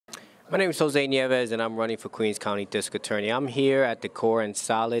My name is Jose Nieves, and I'm running for Queens County District Attorney. I'm here at the Core and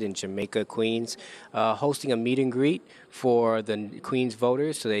Solid in Jamaica, Queens, hosting a meet and greet for the Queens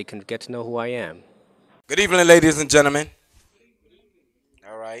voters so they can get to know who I am. Good evening, ladies and gentlemen.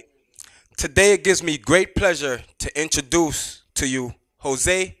 All right. Today it gives me great pleasure to introduce to you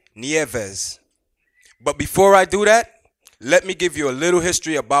Jose Nieves. But before I do that, let me give you a little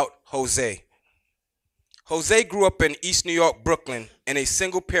history about Jose. Jose grew up in East New York, Brooklyn, in a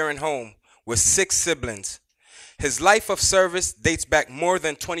single parent home with 6 siblings. His life of service dates back more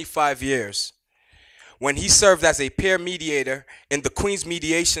than 25 years when he served as a peer mediator in the Queens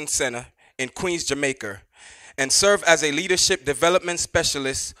Mediation Center in Queens, Jamaica, and served as a leadership development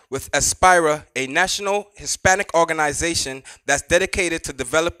specialist with Aspira, a national Hispanic organization that's dedicated to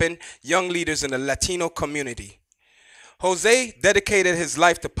developing young leaders in the Latino community. Jose dedicated his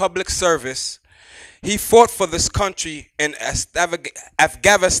life to public service. He fought for this country in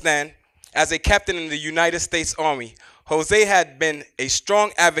Afghanistan as a captain in the United States Army. Jose had been a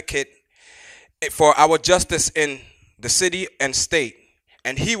strong advocate for our justice in the city and state,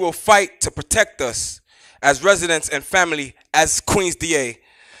 and he will fight to protect us as residents and family as Queens DA.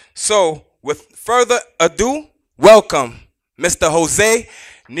 So, with further ado, welcome Mr. Jose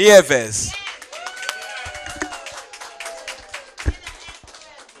Nieves.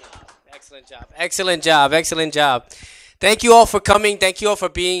 Excellent job. Excellent job. Excellent job. Thank you all for coming. Thank you all for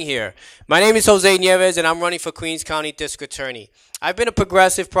being here. My name is Jose Nieves, and I'm running for Queens County District Attorney. I've been a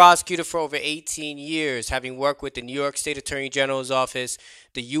progressive prosecutor for over 18 years, having worked with the New York State Attorney General's Office,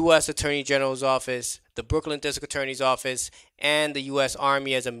 the U.S. Attorney General's Office, the Brooklyn District Attorney's Office, and the U.S.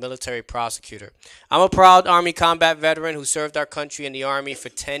 Army as a military prosecutor. I'm a proud Army combat veteran who served our country in the Army for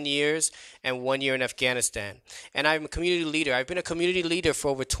 10 years and 1 year in Afghanistan. And I'm a community leader. I've been a community leader for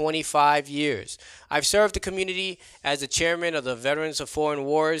over 25 years. I've served the community as the chairman of the Veterans of Foreign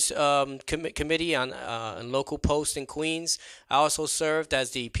Wars Committee on local posts in Queens. I also served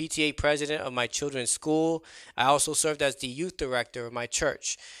as the PTA president of my children's school. I also served as the youth director of my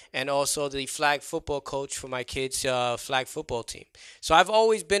church and also the flag football coach for my kids' flag football team. So I've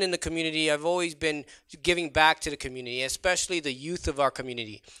always been in the community. I've always been giving back to the community, especially the youth of our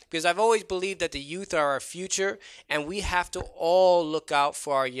community, because I've always believed that the youth are our future, and we have to all look out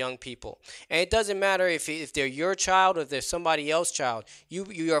for our young people. And it doesn't matter if they're your child or if they're somebody else's child.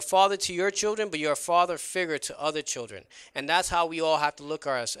 You're a father to your children, but you're a father figure to other children. And that's how we all have to look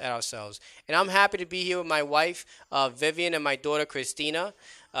at ourselves. And I'm happy to be here with my wife, Vivian, and my daughter, Christina,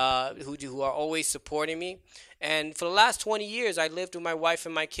 who are always supporting me. And for the last 20 years, I lived with my wife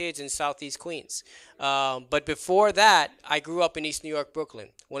and my kids in Southeast Queens. But before that, I grew up in East New York, Brooklyn,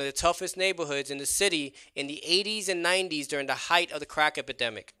 one of the toughest neighborhoods in the city in the 80s and 90s during the height of the crack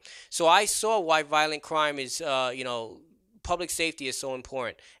epidemic. So I saw why violent crime is, public safety is so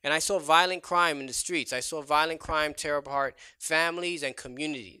important. And I saw violent crime in the streets. I saw violent crime tear apart families and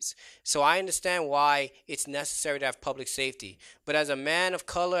communities. So I understand why it's necessary to have public safety. But as a man of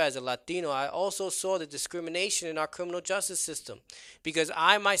color, as a Latino, I also saw the discrimination in our criminal justice system, because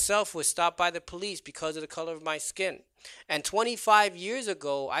I myself was stopped by the police because of the color of my skin. And 25 years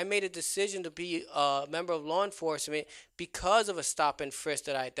ago, I made a decision to be a member of law enforcement because of a stop and frisk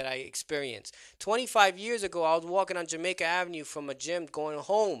that I experienced. 25 years ago, I was walking on Jamaica Avenue from a gym going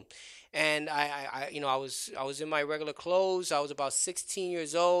home, and I was in my regular clothes. I was about 16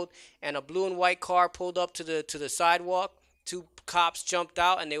 years old, and a blue and white car pulled up to the sidewalk. Two cops jumped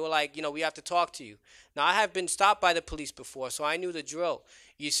out, and they were like, we have to talk to you. Now, I have been stopped by the police before, so I knew the drill.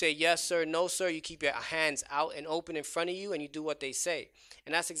 You say yes, sir, no, sir. You keep your hands out and open in front of you, and you do what they say.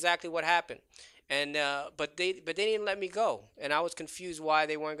 And that's exactly what happened. And but they didn't let me go, and I was confused why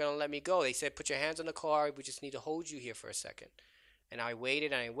they weren't going to let me go. They said, "Put your hands on the car. We just need to hold you here for a second." And I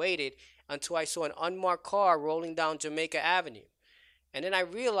waited and I waited until I saw an unmarked car rolling down Jamaica Avenue, and then I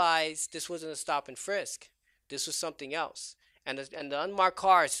realized this wasn't a stop and frisk. This was something else. And the unmarked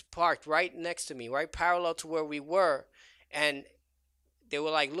car is parked right next to me, right parallel to where we were, and they were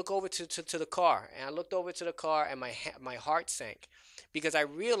like, look over to the car. And I looked over to the car, and my heart sank, because I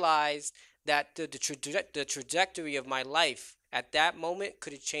realized that the trajectory of my life at that moment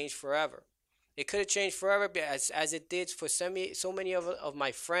could have changed forever. It could have changed forever, as it did for so many of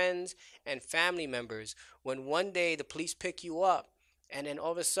my friends and family members, when one day the police pick you up, and then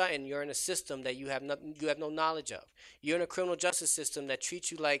all of a sudden you're in a system that you have no knowledge of. You're in a criminal justice system that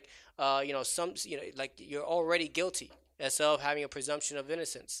treats you like like you're already guilty, instead of having a presumption of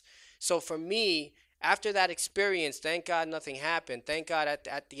innocence. So for me, after that experience, thank God nothing happened. Thank God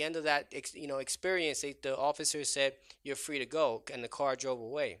at the end of that experience, the officer said, "You're free to go," and the car drove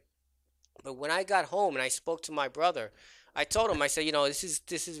away. But when I got home and I spoke to my brother, I told him, I said,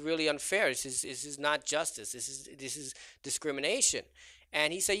 this is really unfair. This is not justice. This is discrimination.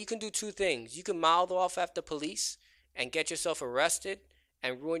 And he said, you can do two things. You can mouth off after police and get yourself arrested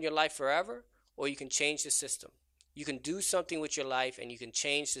and ruin your life forever, or you can change the system. You can do something with your life and you can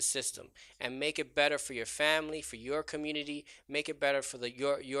change the system and make it better for your family, for your community, make it better for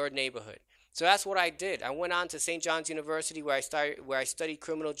your neighborhood. So that's what I did. I went on to St. John's University where I studied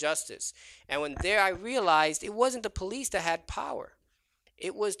criminal justice. And when there I realized it wasn't the police that had power.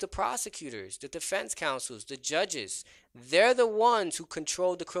 It was the prosecutors, the defense counsels, the judges. They're the ones who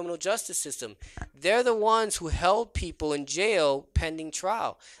controlled the criminal justice system. They're the ones who held people in jail pending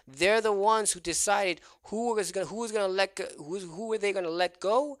trial. They're the ones who decided who were they going to let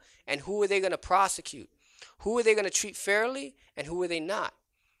go and who were they going to prosecute. Who were they going to treat fairly and who were they not?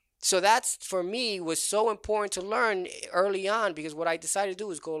 So that's, for me, was so important to learn early on, because what I decided to do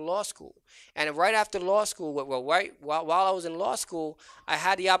was go to law school. And right after law school, right while I was in law school, I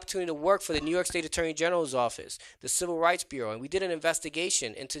had the opportunity to work for the New York State Attorney General's office, the Civil Rights Bureau, and we did an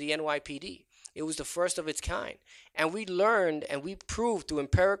investigation into the NYPD. It was the first of its kind. And we learned and we proved through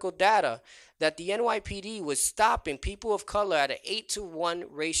empirical data that the NYPD was stopping people of color at an 8-to-1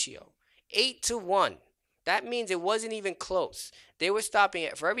 ratio. 8-to-1. That means it wasn't even close. They were stopping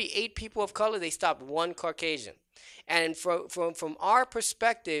it. For every 8 people of color, they stopped 1 Caucasian. And from our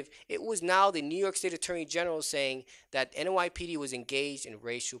perspective, it was now the New York State Attorney General saying that NYPD was engaged in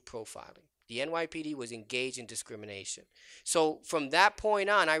racial profiling. The NYPD was engaged in discrimination. So from that point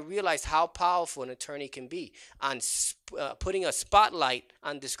on, I realized how powerful an attorney can be on putting a spotlight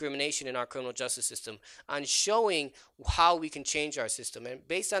on discrimination in our criminal justice system, on showing how we can change our system. And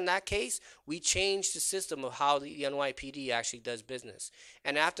based on that case, we changed the system of how the NYPD actually does business.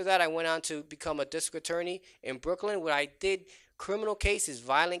 And after that, I went on to become a district attorney in Brooklyn, where I did criminal cases,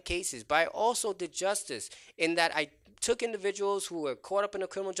 violent cases, but I also did justice in that I took individuals who were caught up in the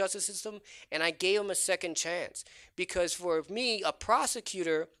criminal justice system and I gave them a second chance. Because for me, a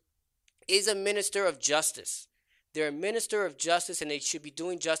prosecutor is a minister of justice. They're a minister of justice and they should be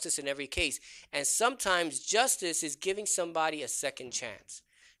doing justice in every case. And sometimes justice is giving somebody a second chance.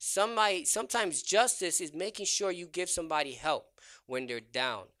 Sometimes justice is making sure you give somebody help when they're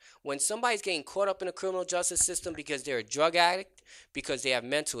down. When somebody's getting caught up in the criminal justice system because they're a drug addict, because they have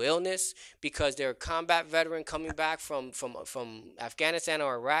mental illness, because they're a combat veteran coming back from Afghanistan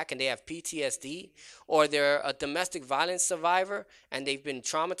or Iraq and they have PTSD, or they're a domestic violence survivor and they've been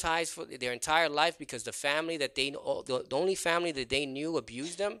traumatized for their entire life because the only family that they knew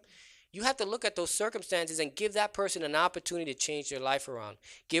abused them. You have to look at those circumstances and give that person an opportunity to change their life around.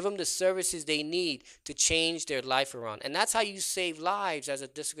 Give them the services they need to change their life around. And that's how you save lives as a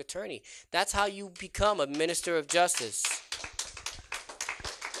district attorney. That's how you become a minister of justice.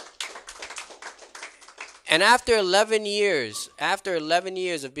 And after 11 years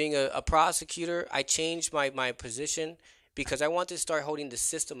of being a prosecutor, I changed my position because I wanted to start holding the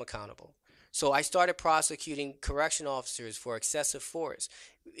system accountable. So I started prosecuting correction officers for excessive force.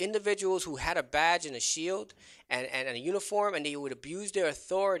 Individuals who had a badge and a shield and a uniform, and they would abuse their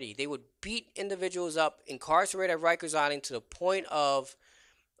authority. They would beat individuals up, incarcerate at Rikers Island to the point of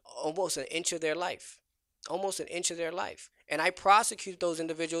almost an inch of their life. Almost an inch of their life. And I prosecute those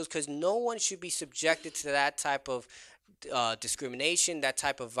individuals because no one should be subjected to that type of discrimination, that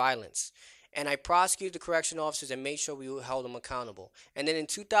type of violence. And I prosecuted the correction officers and made sure we held them accountable. And then in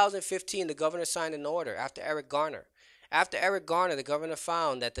 2015, the governor signed an order after Eric Garner. After Eric Garner, the governor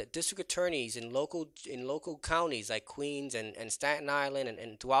found that the district attorneys in local counties like Queens and Staten Island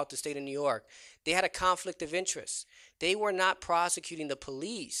and throughout the state of New York, they had a conflict of interest. They were not prosecuting the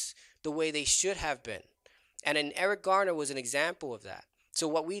police the way they should have been. And then Eric Garner was an example of that. So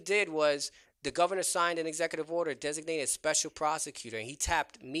what we did was the governor signed an executive order designating a special prosecutor, and he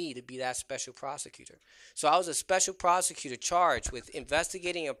tapped me to be that special prosecutor. So I was a special prosecutor charged with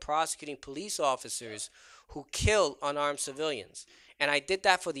investigating and prosecuting police officers who killed unarmed civilians. And I did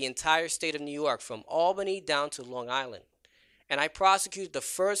that for the entire state of New York, from Albany down to Long Island. And I prosecuted the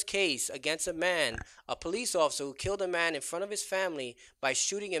first case against a police officer who killed a man in front of his family by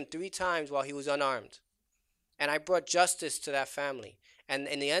shooting him 3 times while he was unarmed. And I brought justice to that family. And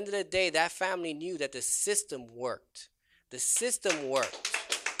in the end of the day, that family knew that the system worked. The system worked.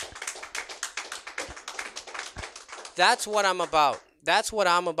 That's what I'm about. That's what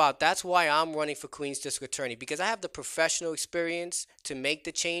I'm about. That's why I'm running for Queens District Attorney, because I have the professional experience to make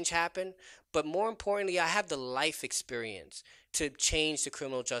the change happen. But more importantly, I have the life experience. to change the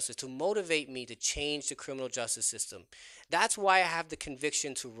criminal justice, to motivate me to change the criminal justice system. That's why I have the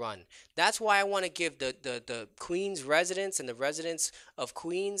conviction to run. That's why I want to give the Queens residents and the residents of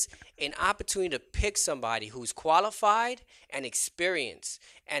Queens an opportunity to pick somebody who's qualified and experienced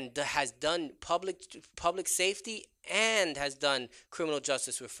and has done public safety and has done criminal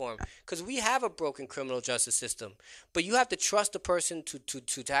justice reform, because we have a broken criminal justice system, but you have to trust the person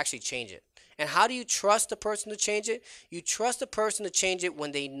to actually change it. And how do you trust the person to change it? You trust the person to change it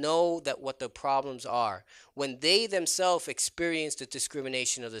when they know that what the problems are, when they themselves experience the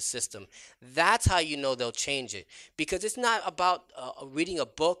discrimination of the system. That's how you know they'll change it, because it's not about reading a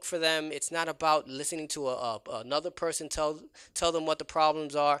book for them. It's not about listening to another person tell them what the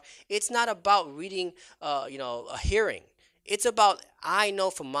problems are. It's not about reading a hearing. It's about, I know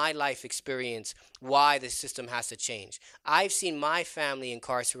from my life experience why the system has to change. I've seen my family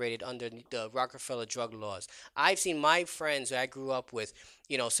incarcerated under the Rockefeller drug laws. I've seen my friends that I grew up with,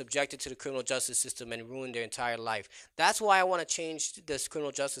 subjected to the criminal justice system and ruined their entire life. That's why I want to change this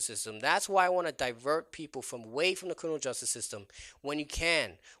criminal justice system. That's why I want to divert people from away from the criminal justice system when you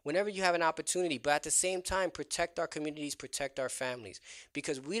can, whenever you have an opportunity. But at the same time, protect our communities, protect our families,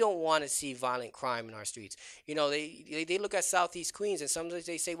 because we don't want to see violent crime in our streets. They look at Southeast Queens, and sometimes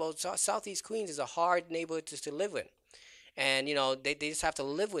they say, well, Southeast Queens is a hard neighborhood to live in. And, they just have to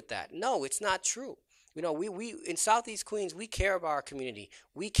live with that. No, it's not true. We in Southeast Queens, we care about our community.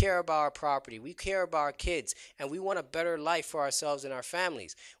 We care about our property. We care about our kids. And we want a better life for ourselves and our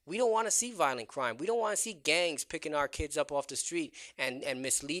families. We don't want to see violent crime. We don't want to see gangs picking our kids up off the street and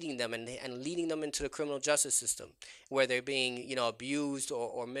misleading them and leading them into the criminal justice system where they're being, abused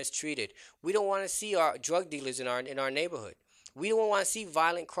or mistreated. We don't want to see our drug dealers in our neighborhood. We don't want to see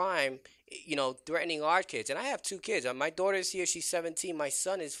violent crime, threatening our kids. And I have two kids. My daughter is here. She's 17. My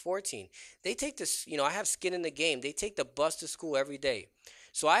son is 14. They take this, I have skin in the game. They take the bus to school every day.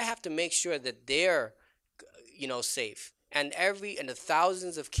 So I have to make sure that they're, safe. And the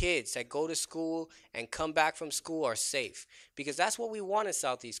thousands of kids that go to school and come back from school are safe, because that's what we want in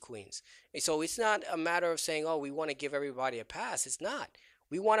Southeast Queens. And so it's not a matter of saying, oh, we want to give everybody a pass. It's not.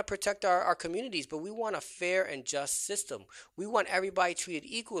 We want to protect our communities, but we want a fair and just system. We want everybody treated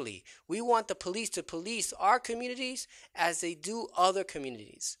equally. We want the police to police our communities as they do other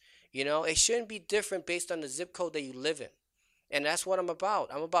communities. It shouldn't be different based on the zip code that you live in. And that's what I'm about.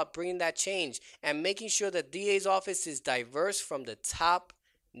 I'm about bringing that change and making sure that DA's office is diverse from the top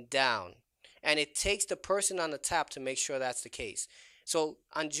down. And it takes the person on the top to make sure that's the case. So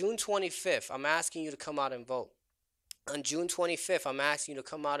on June 25th, I'm asking you to come out and vote. On June 25th, I'm asking you to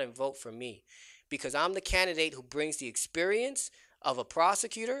come out and vote for me, because I'm the candidate who brings the experience of a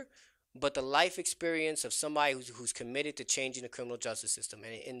prosecutor, but the life experience of somebody who's committed to changing the criminal justice system.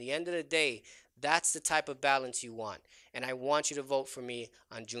 And in the end of the day, that's the type of balance you want. And I want you to vote for me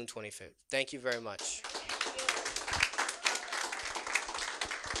on June 25th. Thank you very much.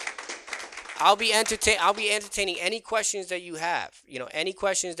 I'll be entertaining any questions that you have. Any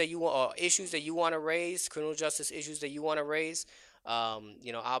questions that you want, or issues that you want to raise, criminal justice issues that you want to raise.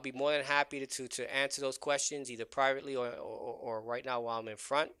 I'll be more than happy to answer those questions either privately or right now while I'm in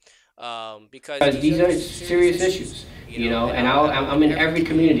front. Because these are serious issues, and I'm in every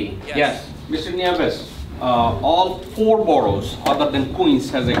community. Yes. Mr. Nieves, all four boroughs other than Queens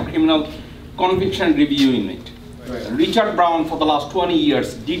has a criminal conviction review unit. Right. Richard Brown for the last 20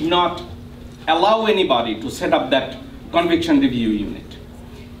 years did not allow anybody to set up that conviction review unit.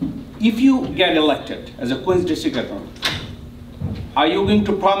 If you get elected as a Queens District Attorney, are you going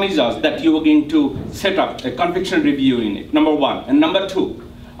to promise us that you are going to set up a conviction review unit, number one? And number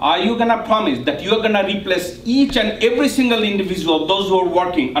two, are you going to promise that you are going to replace each and every single individual, those who are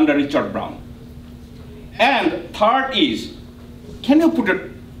working under Richard Brown? And third is, can you put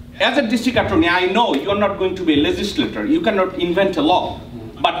it, as a district attorney, I know you are not going to be a legislator, you cannot invent a law,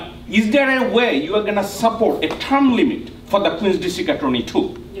 but is there a way you are going to support a term limit for the Queens District Attorney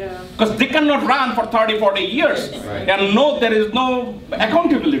too? Yeah. Because they cannot run for 30, 40 years, right, and no, there is no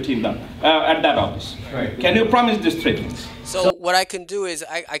accountability in them, at that office. Right. Can you promise these three things? So what I can do is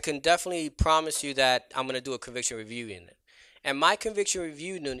I can definitely promise you that I'm going to do a conviction review unit. And my conviction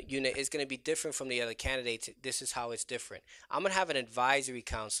review unit is going to be different from the other candidates. This is how it's different. I'm going to have an advisory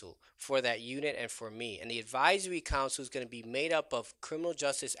council for that unit and for me. And the advisory council is going to be made up of criminal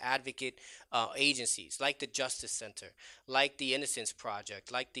justice advocate agencies like the Justice Center, like the Innocence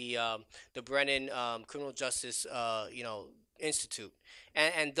Project, like the Brennan Criminal Justice Institute.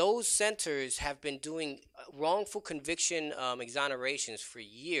 And those centers have been doing wrongful conviction exonerations for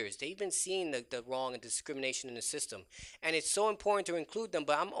years. They've been seeing the wrong and discrimination in the system. And it's so important to include them.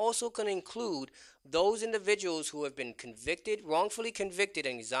 But I'm also going to include those individuals who have been convicted, wrongfully convicted,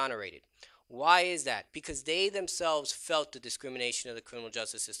 and exonerated. Why is that? Because they themselves felt the discrimination of the criminal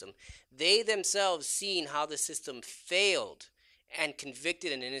justice system. They themselves seen how the system failed and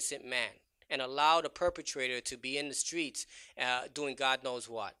convicted an innocent man and allowed a perpetrator to be in the streets doing God knows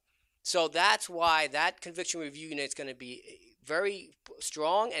what. So that's why that conviction review unit is going to be very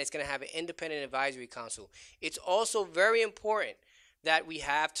strong, and it's going to have an independent advisory council. It's also very important that we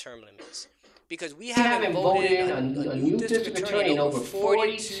have term limits, because we haven't voted in a new district attorney in over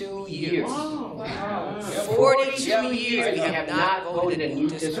 42 years. Wow. 42 years we have not voted a new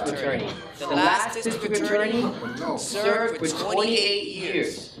district attorney. The last district attorney served for 28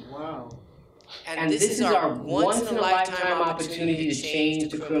 years. Wow. And this is our once-in-a-lifetime opportunity to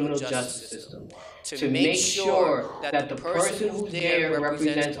change the criminal justice system, to make sure that the person who's there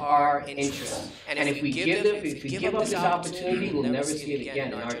represents our interests. And if we give up this opportunity, we'll never see it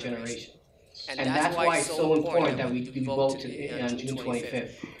again in our generation. And that's why it's so important that we vote on June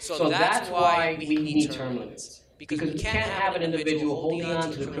 25th. So that's why we need term limits. Because we can't have an individual holding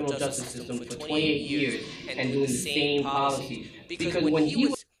on to the criminal justice system for 28 years and doing the same policies. Because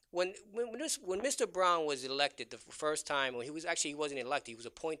when Mr. Brown was elected the first time, well, he wasn't elected, he was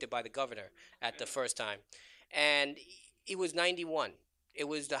appointed by the governor at the first time, and he was 91. It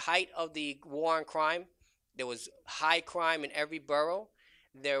was the height of the war on crime. There was high crime in every borough.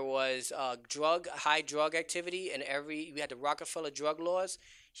 There was high drug activity in we had the Rockefeller drug laws.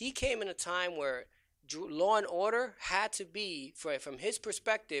 He came in a time where law and order had to be, from his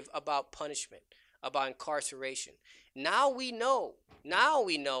perspective, about punishment, about incarceration. Now we know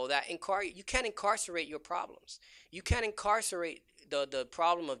that you can't incarcerate your problems. You can't incarcerate the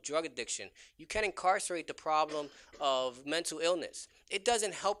problem of drug addiction. You can't incarcerate the problem of mental illness. It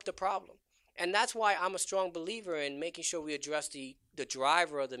doesn't help the problem. And that's why I'm a strong believer in making sure we address the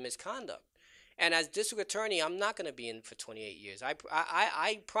driver of the misconduct. And as district attorney, I'm not going to be in for 28 years.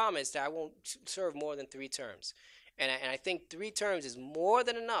 I promise that I won't serve more than 3 terms. And I think 3 terms is more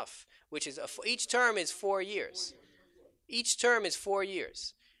than enough, which is each term is 4 years. Each term is 4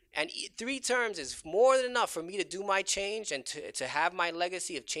 years. And 3 terms is more than enough for me to do my change and to have my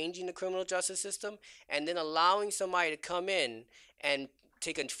legacy of changing the criminal justice system, and then allowing somebody to come in and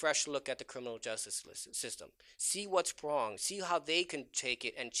take a fresh look at the criminal justice system, see what's wrong, see how they can take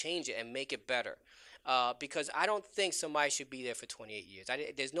it and change it and make it better. Because I don't think somebody should be there for 28 years.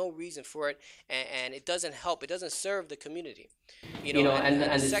 There's no reason for it, and it doesn't help. It doesn't serve the community. And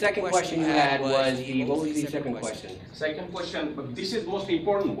the second question you had was what was the second question? Second question, but this is the most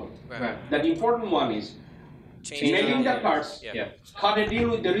important one. Right. That important one is Melinda Kurtz had a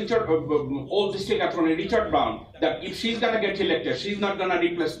deal with the old district attorney Richard Brown that if she's gonna get elected, she's not gonna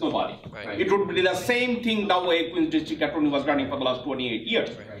replace nobody. Right. It would be the same thing the way Queens district attorney was running for the last 28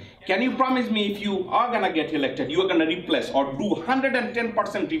 years. Right. Can you promise me if you are gonna get elected, you are gonna replace or do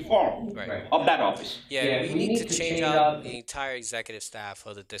 110% reform of that office? Yeah, we need to change out the entire executive staff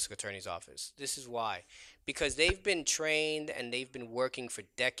of the district attorney's office. This is why. Because they've been trained and they've been working for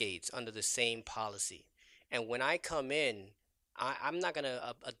decades under the same policy. And when I come in, I'm not going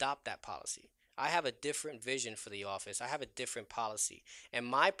to adopt that policy. I have a different vision for the office. I have a different policy. And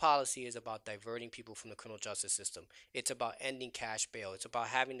my policy is about diverting people from the criminal justice system. It's about ending cash bail. It's about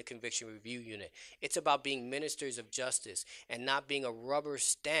having the conviction review unit. It's about being ministers of justice and not being a rubber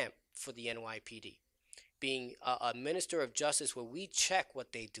stamp for the NYPD. Being a minister of justice where we check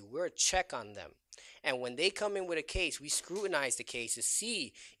what they do. We're a check on them. And when they come in with a case, we scrutinize the case to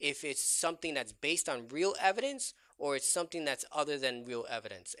see if it's something that's based on real evidence or it's something that's other than real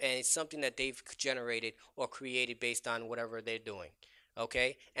evidence. And it's something that they've generated or created based on whatever they're doing.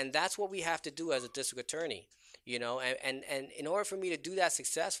 Okay? And that's what we have to do as a district attorney. And in order for me to do that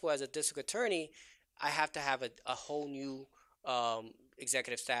successful as a district attorney, I have to have a whole new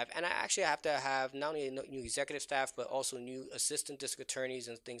executive staff, and I actually have to have not only a new executive staff but also new assistant district attorneys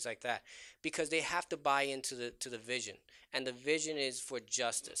and things like that, because they have to buy into the vision, and the vision is for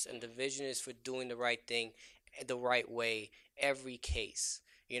justice, and the vision is for doing the right thing the right way every case,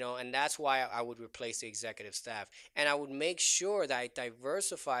 and that's why I would replace the executive staff, and I would make sure that I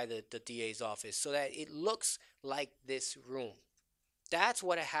diversify the DA's office so that it looks like this room. That's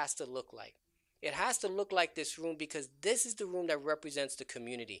what it has to look like. It has to look like this room because this is the room that represents the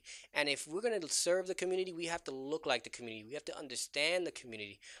community. And if we're going to serve the community, we have to look like the community. We have to understand the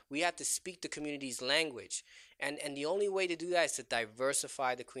community. We have to speak the community's language. And the only way to do that is to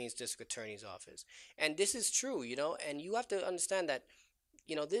diversify the Queens District Attorney's Office. And this is true, and you have to understand that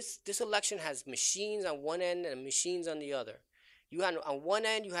this election has machines on one end and machines on the other. You have on one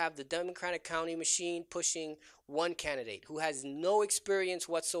end you have the Democratic County machine pushing one candidate who has no experience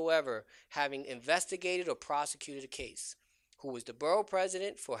whatsoever having investigated or prosecuted a case, who was the borough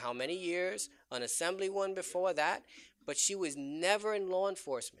president for how many years, an assemblywoman before that, but she was never in law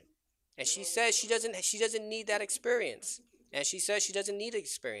enforcement. And she says she doesn't need that experience. And she says she doesn't need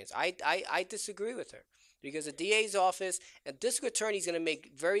experience. I disagree with her because the DA's office and district attorney is going to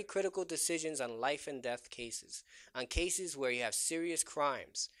make very critical decisions on life and death cases, on cases where you have serious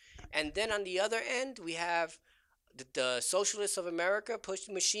crimes. And then on the other end, we have the Socialists of America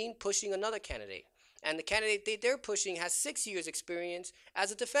machine pushing another candidate. And the candidate they're pushing has 6 years experience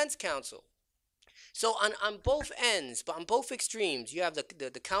as a defense counsel. So on both ends, but on both extremes, you have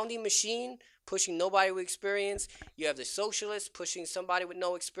the county machine pushing nobody with experience. You have the socialists pushing somebody with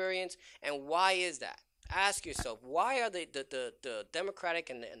no experience. And why is that? Ask yourself, why are the Democratic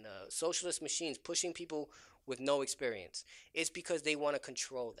and the socialist machines pushing people with no experience? It's because they want to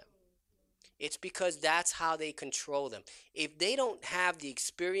control them. It's because that's how they control them. If they don't have the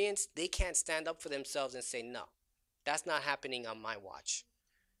experience, they can't stand up for themselves and say, no, that's not happening on my watch.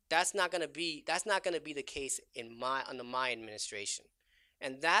 That's not gonna be the case under my administration.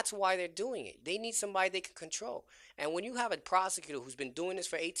 And that's why they're doing it. They need somebody they can control. And when you have a prosecutor who's been doing this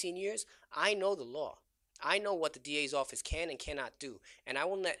for 18 years, I know the law. I know what the DA's office can and cannot do. And I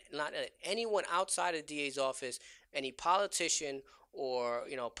will not let anyone outside of the DA's office, any politician or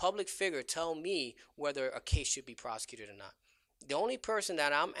public figure, tell me whether a case should be prosecuted or not. The only person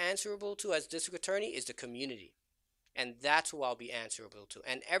that I'm answerable to as district attorney is the community. And that's who I'll be answerable to.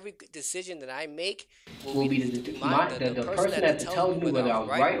 And every decision that I make will be the person that tells me whether I was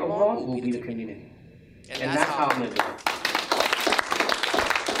right or wrong will be the community. And that's how I'm going to do it.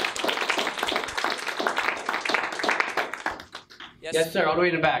 Yes, sir, all the way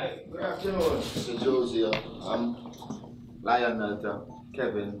in the back. Good afternoon, Mr. Josie. I'm Lionel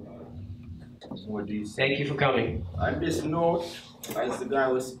Kevin Modis. Thank you for coming. On this note, as the guy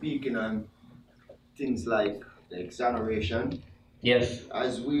was speaking on things like the exoneration, Yes.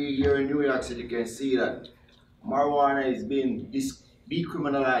 as we here in New York City can see that marijuana is being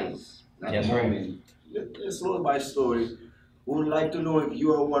decriminalized at Yes, the right. moment. Slowly by story, we would like to know if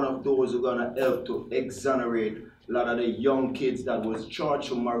you are one of those who are going to help to exonerate a lot of the young kids that was charged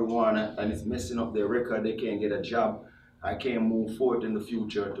for marijuana and it's messing up their record. They can't get a job. I can't move forward in the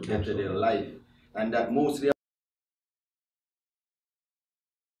future to better their life. And that mostly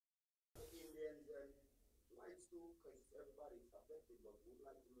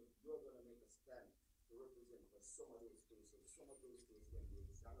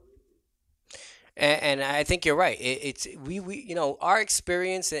And I think you're right. It's we our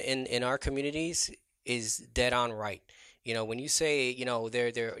experience in our communities is dead on right. When you say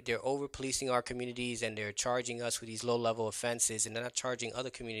they're over policing our communities and they're charging us with these low level offenses and they're not charging other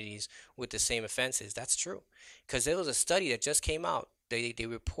communities with the same offenses. That's true, because there was a study that just came out. They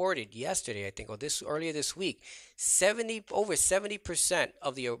reported yesterday, I think, or earlier this week, over 70%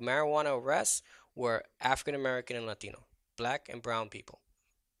 of the marijuana arrests were African American and Latino, black and brown people.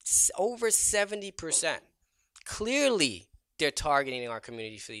 Over 70%. Clearly, they're targeting our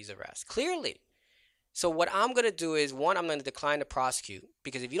community for these arrests. Clearly. So what I'm going to do is, one, I'm going to decline to prosecute,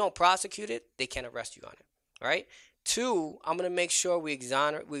 because if you don't prosecute it, they can't arrest you on it, right? Two, I'm going to make sure we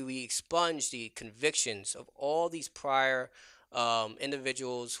expunge the convictions of all these prior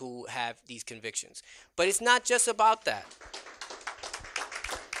individuals who have these convictions. But it's not just about that.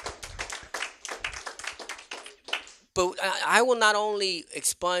 But I will not only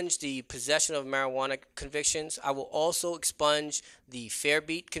expunge the possession of marijuana convictions, I will also expunge the fair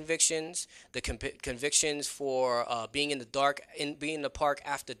beat convictions, the convictions for being in the park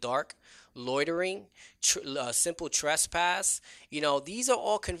after dark, loitering, simple trespass. These are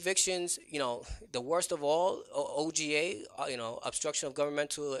all convictions. The worst of all, OGA, obstruction of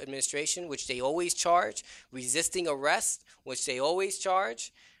governmental administration, which they always charge, resisting arrest, which they always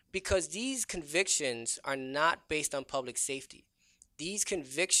charge. Because these convictions are not based on public safety. These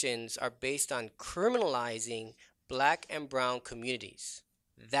convictions are based on criminalizing black and brown communities.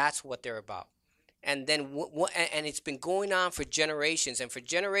 That's what they're about. And then and it's been going on for generations. And for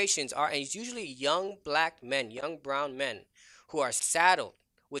generations, and it's usually young black men, young brown men, who are saddled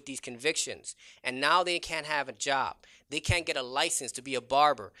with these convictions. And now they can't have a job. They can't get a license to be a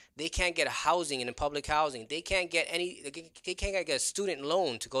barber. They can't get a housing in public housing. They can't get a student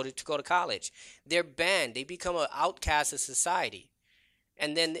loan to go to college. They're banned. They become an outcast of society.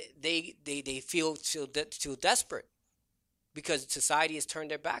 And then they feel desperate because society has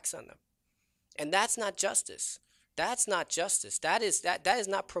turned their backs on them. And that's not justice. That's not justice. That is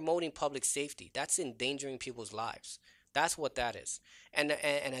not promoting public safety. That's endangering people's lives. That's what that is. And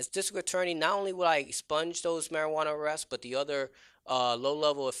as district attorney, not only will I expunge those marijuana arrests, but the other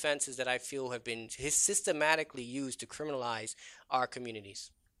low-level offenses that I feel have been systematically used to criminalize our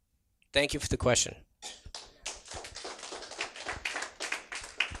communities. Thank you for the question.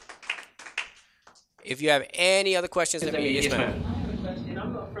 If you have any other questions, let me. Yes, ma'am. Quick question.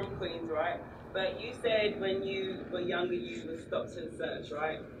 I'm not from Queens, right? But you said when you were younger, you were stopped and searched,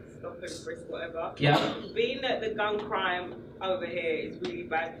 right? Stop and frisk, whatever. Yeah. Being that the gun crime over here is really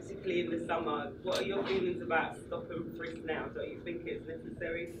bad, particularly in the summer, what are your feelings about stop and frisk now? Don't you think it's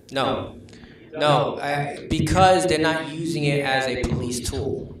necessary? No. No, because they're not using it as a police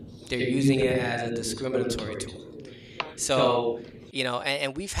tool. They're using it as a discriminatory tool. So,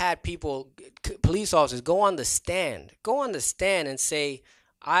 and we've had people, police officers, go on the stand and say,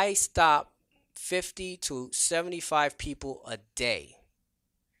 I stop 50 to 75 people a day.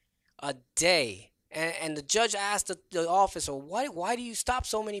 A day. And the judge asked the officer, why do you stop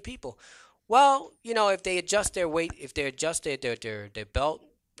so many people? Well, if they adjust their weight, if they adjust their belt,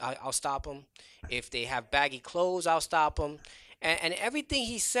 I'll stop them. If they have baggy clothes, I'll stop them. And everything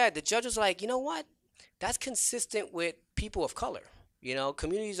he said, the judge was like, you know what? That's consistent with people of color,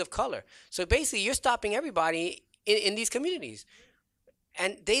 communities of color. So basically, you're stopping everybody in these communities.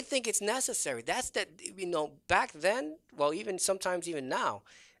 And they think it's necessary. Back then, well, even sometimes even now,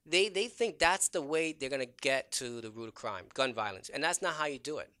 they think that's the way they're going to get to the root of crime, gun violence. And that's not how you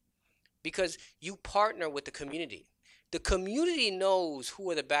do it. Because you partner with the community. The community knows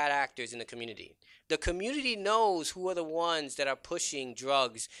who are the bad actors in the community. The community knows who are the ones that are pushing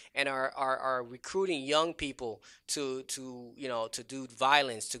drugs and are recruiting young people to do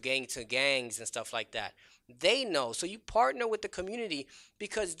violence, to gangs and stuff like that. They know. So you partner with the community,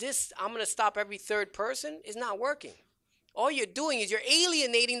 because this I'm going to stop every third person is not working. All you're doing is you're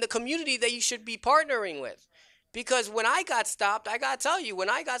alienating the community that you should be partnering with. Because when I got stopped, I got to tell you, when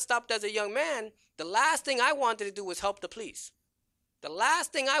I got stopped as a young man, the last thing I wanted to do was help the police. The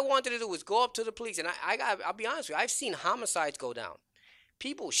last thing I wanted to do was go up to the police. And I'll be honest with you, I've seen homicides go down.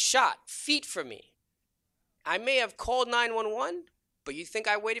 People shot feet from me. I may have called 911, but you think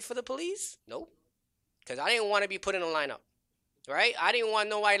I waited for the police? Nope. Because I didn't want to be put in a lineup, right? I didn't want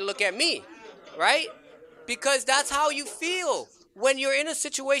nobody to look at me, right? Because that's how you feel when you're in a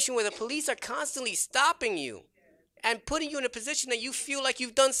situation where the police are constantly stopping you and putting you in a position that you feel like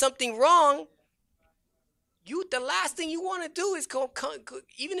you've done something wrong. The last thing you want to do is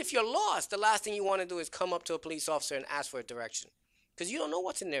even if you're lost, the last thing you want to do is come up to a police officer and ask for a direction. Because you don't know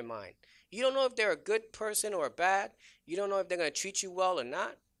what's in their mind. You don't know if they're a good person or a bad. You don't know if they're going to treat you well or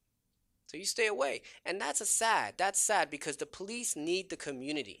not. So you stay away. And that's sad because the police need the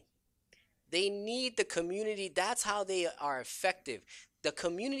community. They need the community. That's how they are effective. The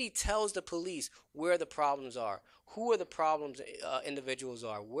community tells the police where the problems are, who are the problems individuals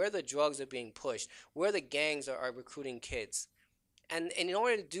are, where the drugs are being pushed, where the gangs are recruiting kids. And in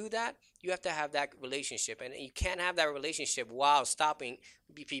order to do that, you have to have that relationship. And you can't have that relationship while stopping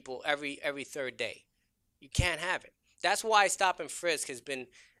people every third day. You can't have it. That's why stop and frisk has been,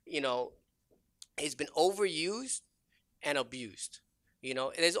 it's been overused and abused.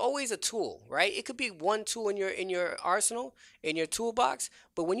 There's always a tool, right? It could be one tool in your arsenal, in your toolbox,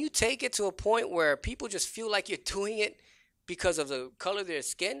 but when you take it to a point where people just feel like you're doing it because of the color of their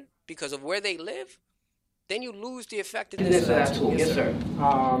skin, because of where they live, then you lose the effectiveness of that tool. Yes, sir.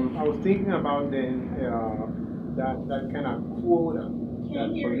 I was thinking about that kind of quota that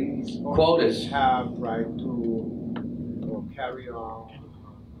police Quotas have, right, to carry on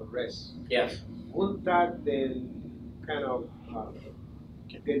arrests. Yes. Would that then kind of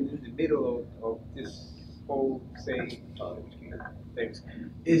get in the middle of this whole say things?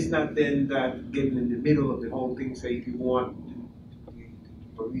 Is not then that getting in the middle of the whole thing, say if you want the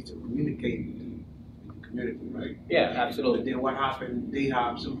police to communicate with the community, right? Yeah, absolutely. But then what happened, they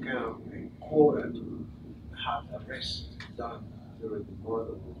have some kind of quota to have arrests done during the month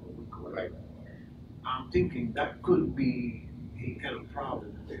of the week, right? I'm thinking that could be a kind of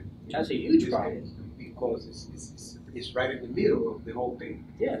problem. That's a huge problem. Because it's right in the middle of the whole thing.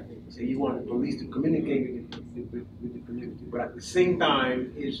 Yeah. So you want the police to communicate with the community, but at the same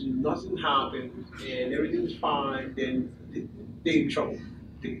time, if nothing happened and everything's fine, then they're in trouble.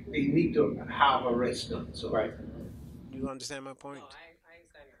 They need to have arrests done. So right. You understand my point? No, I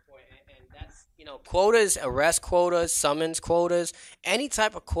understand your point, and that's quotas, arrest quotas, summons quotas, any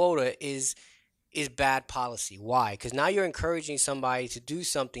type of quota is bad policy. Why? Because now you're encouraging somebody to do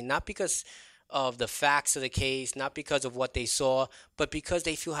something not because of the facts of the case, not because of what they saw, but because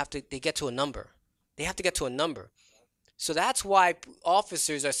they feel they get to a number. They have to get to a number. So that's why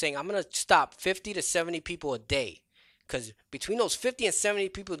officers are saying, I'm going to stop 50 to 70 people a day. Because between those 50 and 70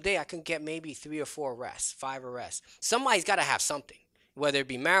 people a day, I can get maybe 3 or 4 arrests, 5 arrests. Somebody's got to have something, whether it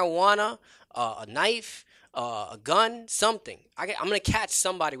be marijuana, a knife, a gun, something. I'm going to catch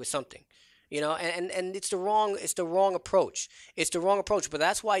somebody with something. And it's the wrong approach. It's the wrong approach. But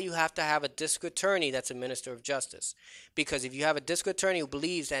that's why you have to have a district attorney that's a minister of justice. Because if you have a district attorney who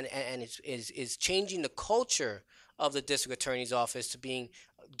believes and is changing the culture of the district attorney's office to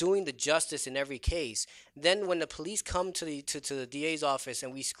doing the justice in every case, then when the police come to the DA's office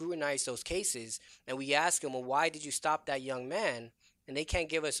and we scrutinize those cases and we ask them, well, why did you stop that young man? And they can't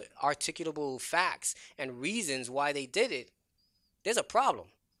give us articulable facts and reasons why they did it, there's a problem.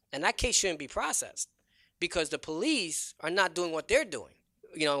 And that case shouldn't be processed because the police are not doing what they're doing,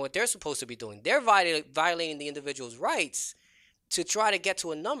 what they're supposed to be doing. They're violating the individual's rights to try to get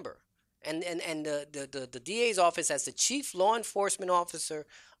to a number. And the DA's office, as the chief law enforcement officer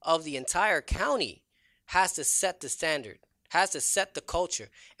of the entire county, has to set the standard, has to set the culture.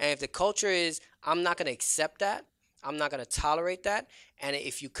 And if the culture is, I'm not going to accept that, I'm not going to tolerate that, and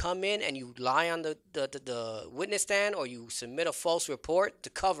if you come in and you lie on the witness stand or you submit a false report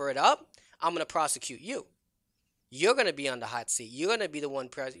to cover it up, I'm going to prosecute you. You're going to be on the hot seat. You're going to be the one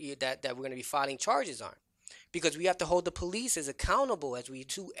that we're going to be filing charges on. Because we have to hold the police as accountable as we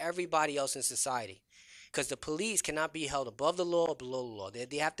do everybody else in society. Because the police cannot be held above the law or below the law.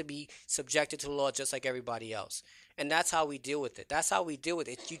 They have to be subjected to the law just like everybody else. And that's how we deal with it. That's how we deal with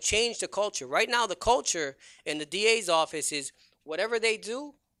it. You change the culture. Right now, the culture in the DA's office is whatever they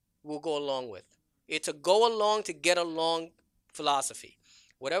do, we'll go along with. It's a go along to get along philosophy.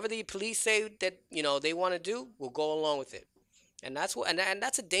 Whatever the police say that they want to do, we'll go along with it. And that's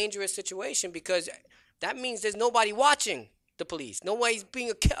that's a dangerous situation because that means there's nobody watching the police. Nobody's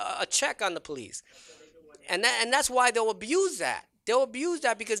being a check on the police. And that's why they'll abuse that. They'll abuse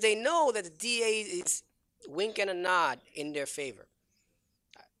that because they know that the DA is wink and a nod in their favor.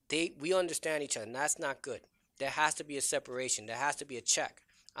 We understand each other, and that's not good. There has to be a separation. There has to be a check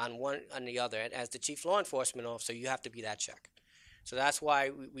on one on the other. And as the chief law enforcement officer, you have to be that check. So that's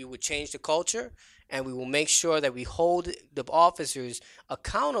why we would change the culture, and we will make sure that we hold the officers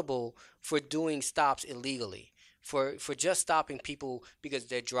accountable for doing stops illegally, for just stopping people because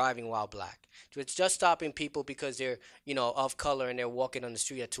they're driving while black. It's just stopping people because they're of color and they're walking on the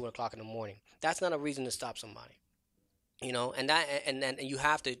street at 2 o'clock in the morning. That's not a reason to stop somebody. And you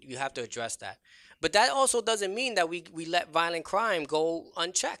have to address that. But that also doesn't mean that we let violent crime go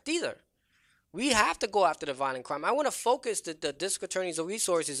unchecked either. We have to go after the violent crime. I want to focus the district attorney's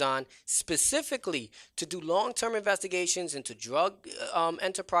resources on specifically to do long-term investigations into drug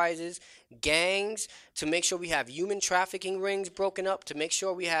enterprises, gangs, to make sure we have human trafficking rings broken up, to make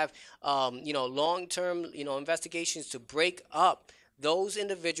sure we have long-term investigations to break up those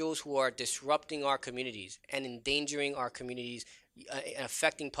individuals who are disrupting our communities and endangering our communities and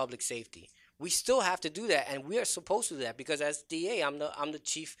affecting public safety. We still have to do that, and we are supposed to do that because as DA, I'm the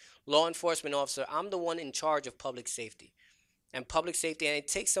chief law enforcement officer. I'm the one in charge of public safety, and it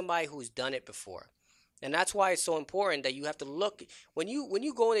takes somebody who's done it before, and that's why it's so important that you have to look when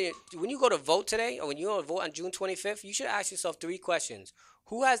you go to vote today or when you go to vote on June 25th. You should ask yourself 3 questions: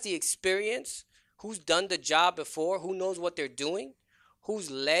 who has the experience? Who's done the job before? Who knows what they're doing? Who's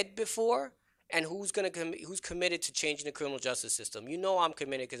led before? And who's committed to changing the criminal justice system? I'm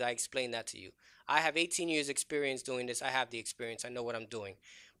committed because I explained that to you. I have 18 years experience doing this. I have the experience. I know what I'm doing.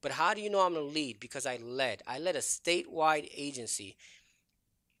 But how do you know I'm going to lead? Because I led a statewide agency,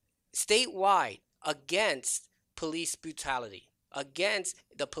 against police brutality, against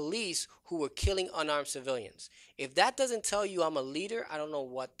the police who were killing unarmed civilians. If that doesn't tell you I'm a leader, I don't know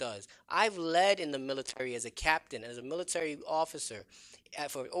what does. I've led in the military as a captain, as a military officer,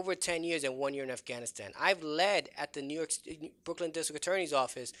 for over 10 years and 1 year in Afghanistan. I've led at the Brooklyn District Attorney's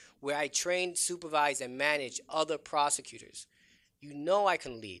Office where I trained, supervised, and managed other prosecutors. I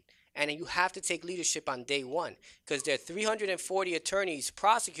can lead. And you have to take leadership on day one because there are 340 attorneys,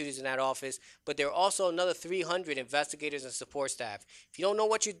 prosecutors in that office, but there are also another 300 investigators and support staff. If you don't know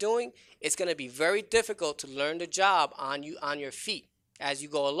what you're doing, it's going to be very difficult to learn the job on your feet as you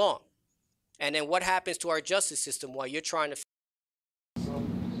go along. And then what happens to our justice system while you're trying to...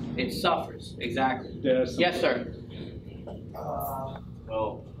 It suffers, exactly. Yes, sir.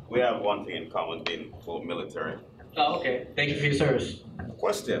 Well, we have one thing in common, being full military. Oh, okay. Thank you for your service.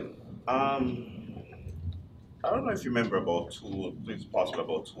 Question. I don't know if you remember it's possibly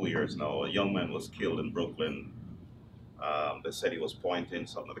about 2 years now, a young man was killed in Brooklyn. They said he was pointing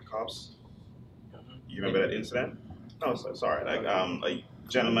something at the cops. You remember that incident? No, sorry. A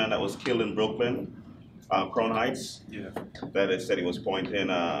gentleman that was killed in Brooklyn. Crown Heights. Yeah. That they said he was pointing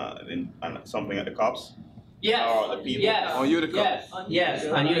something at the cops. Yes. Or the people. Yes. On Utica. Yes. Yes.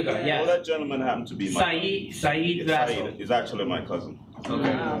 On Utica. Yes. Well, that gentleman happened to be Saeed Vassal. Saeed is actually my cousin.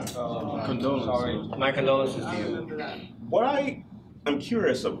 Okay. Condolences. Sorry. My condolences to you. What I am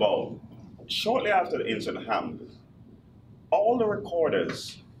curious about, shortly after the incident happened, all the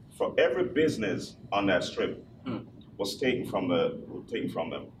recorders for every business on that strip was taken from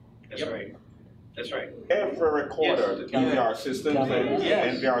them. That's right. That's right. Every recorder, Yes. DVR systems and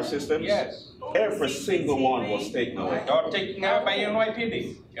Yes. NVR systems, Yes. every single one was taken away. Or taken out by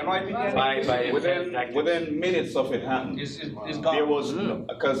NYPD. NYPD. By Within minutes of it happening, It's gone. there was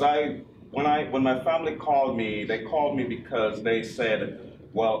because when my family called me, they called me because they said,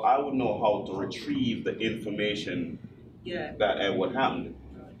 well, I would know how to retrieve the information Yeah. that what happened.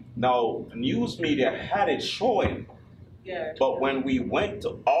 Now, news media had it showing, Yeah. but when we went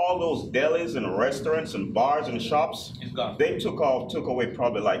to all those delis and restaurants and bars and shops, It's gone. they took away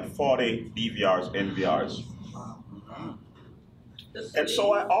probably like 40 DVRs, NVRs. And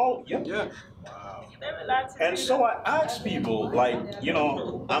so And so I asked people, like,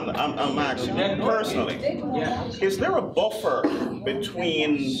 I'm asking you personally, is there a buffer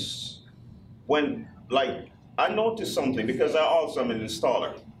between when, like, I noticed something because I also am an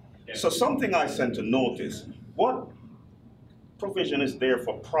installer. So something I sent to notice, what provision is there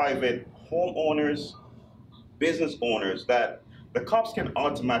for private homeowners, business owners, that the cops can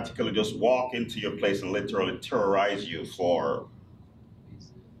automatically just walk into your place and literally terrorize you for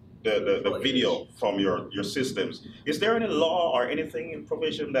the video from your systems? Is there any law or anything in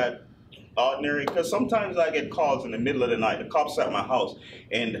provision that ordinary? Because sometimes I get calls in the middle of the night, the cops at my house,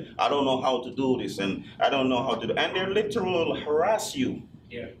 and I don't know how to do this, and I don't know how to do, and they literally will harass you.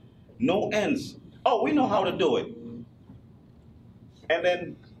 Yeah. No ends. Oh, we know how to do it. And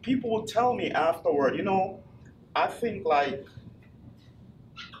then people will tell me afterward, I think like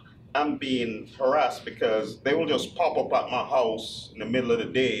I'm being harassed because they will just pop up at my house in the middle of the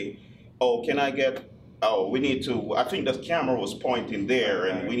day. Oh, we need to, I think the camera was pointing there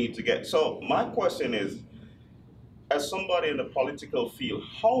and we need to get, so my question is, as somebody in the political field,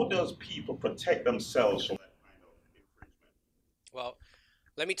 how does people protect themselves from that kind of infringement? Well,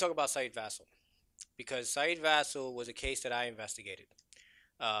 let me talk about Saeed Vassal, because Saeed Vassal was a case that I investigated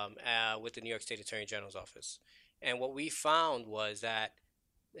with the New York State Attorney General's office. And what we found was that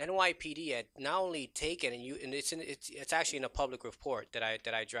NYPD had not only taken and it's actually in a public report that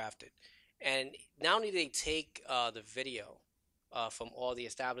I drafted, and not only did they take the video from all the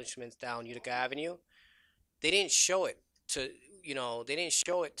establishments down Utica Avenue, they didn't show it to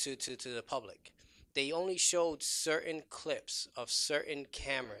the public. They only showed certain clips of certain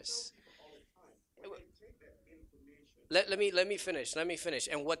cameras. Let me finish. Let me finish.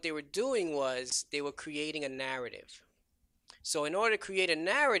 And what they were doing was they were creating a narrative. So in order to create a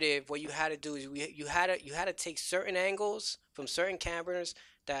narrative, what you had to do is you had to take certain angles from certain cameras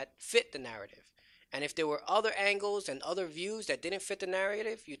that fit the narrative. And if there were other angles and other views that didn't fit the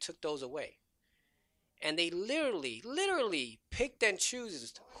narrative, you took those away. And they literally picked and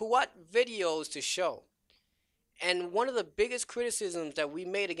choose what videos to show. And one of the biggest criticisms that we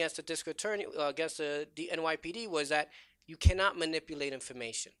made against the district attorney, against the NYPD, was that you cannot manipulate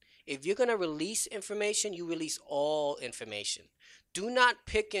information. If you're going to release information, you release all information. Do not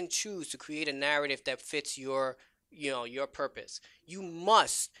pick and choose to create a narrative that fits your purpose. You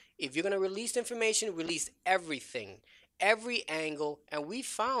must, if you're going to release information, release everything, every angle. And we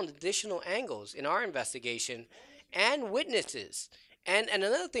found additional angles in our investigation and witnesses. And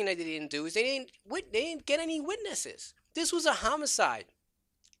another thing that they didn't do is they didn't get any witnesses. This was a homicide.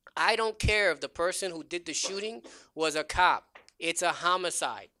 I don't care if the person who did the shooting was a cop. It's a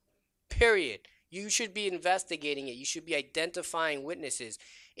homicide. Period. You should be investigating it. You should be identifying witnesses.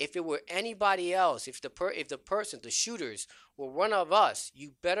 If it were anybody else, if the shooters were one of us,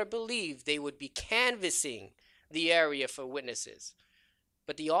 you better believe they would be canvassing the area for witnesses.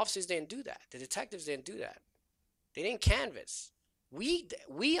 But the officers didn't do that. The detectives didn't do that. They didn't canvass. We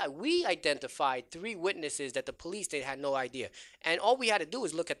identified 3 witnesses that the police, they had no idea. And all we had to do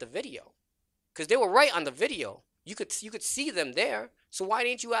was look at the video, because they were right on the video. You could see them there. So why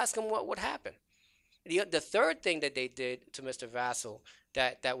didn't you ask them what happened? The third thing that they did to Mr. Vassal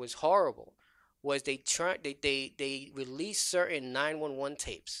that was horrible was they released certain 911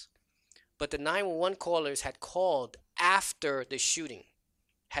 tapes, but the 911 callers had called after the shooting,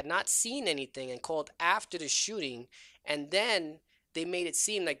 had not seen anything, and called after the shooting, and then they made it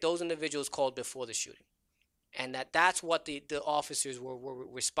seem like those individuals called before the shooting, and that's what the officers were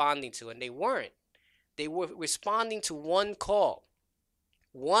responding to, and they weren't. They were responding to one call.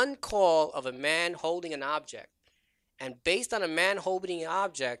 One call of a man holding an object. And based on a man holding an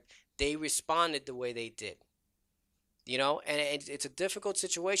object, they responded the way they did. And it's a difficult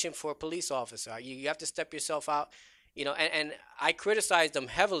situation for a police officer. You have to step yourself out, and I criticized them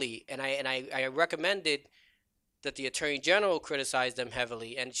heavily, and I recommended that the Attorney General criticized them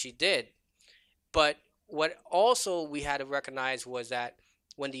heavily, and she did. But what also we had to recognize was that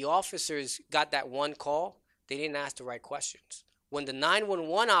when the officers got that one call, they didn't ask the right questions. When the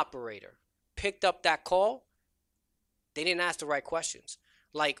 911 operator picked up that call, they didn't ask the right questions.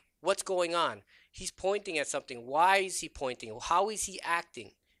 Like, what's going on? He's pointing at something. Why is he pointing? How is he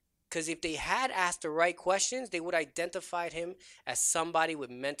acting? Because if they had asked the right questions, they would have identified him as somebody with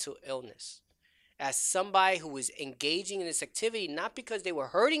mental illness, as somebody who was engaging in this activity not because they were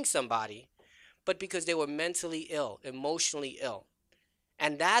hurting somebody, but because they were mentally ill, emotionally ill.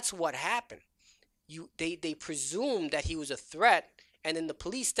 And that's what happened. They presumed that he was a threat, and then the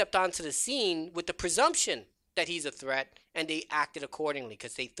police stepped onto the scene with the presumption that he's a threat, and they acted accordingly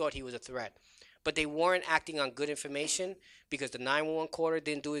because they thought he was a threat. But they weren't acting on good information because the 911 caller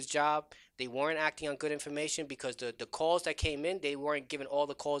didn't do his job. They weren't acting on good information because the calls that came in, they weren't given all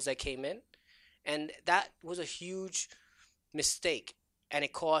the calls that came in. And that was a huge mistake, and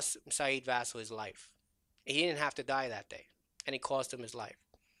it cost Saeed Vassell his life. And he didn't have to die that day, and it cost him his life.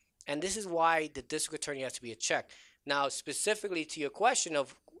 And this is why the district attorney has to be a check. Now, specifically to your question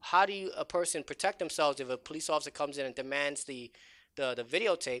of how do a person protect themselves if a police officer comes in and demands the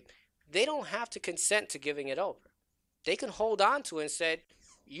videotape, they don't have to consent to giving it over. They can hold on to it and say,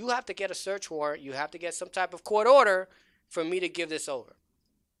 you have to get a search warrant, you have to get some type of court order for me to give this over.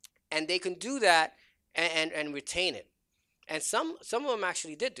 And they can do that and retain it. And some of them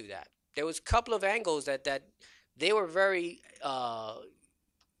actually did do that. There was a couple of angles that they were very,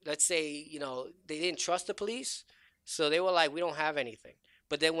 let's say, they didn't trust the police. So they were like, we don't have anything.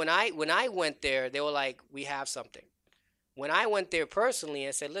 But then when I went there, they were like, we have something. When I went there personally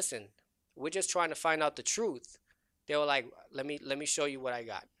and said, listen, we're just trying to find out the truth, they were like, let me show you what I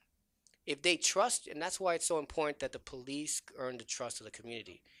got. If they trust, and that's why it's so important that the police earn the trust of the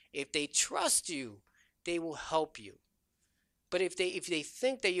community. If they trust you, they will help you. But if they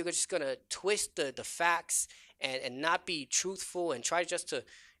think that you're just gonna twist the facts and not be truthful and try just to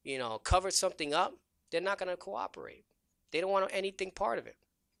cover something up, they're not gonna cooperate. They don't want anything part of it.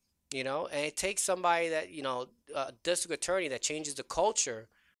 And it takes somebody that a district attorney that changes the culture.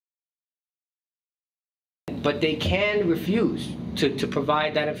 But they can refuse to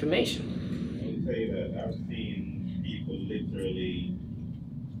provide that information. I'll tell you that I've seen people literally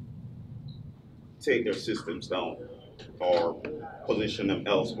take their systems down or position them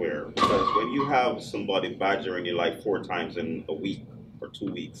elsewhere. Because when you have somebody badgering you like 4 times in a week or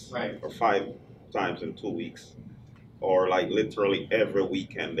 2 weeks, right, or 5 times in 2 weeks, or like literally every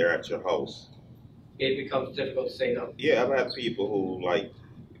weekend they're at your house, it becomes difficult to say no. Yeah, I've had people who I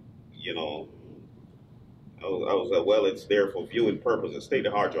was like, well, it's there for viewing purposes. Take the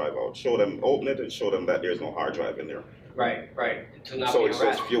hard drive out. Show them, open it, and show them that there's no hard drive in there. Right. To not so be it's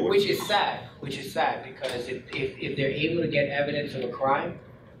harassed. just viewing. Which is sad because if they're able to get evidence of a crime,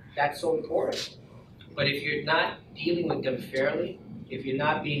 that's so important. But if you're not dealing with them fairly, if you're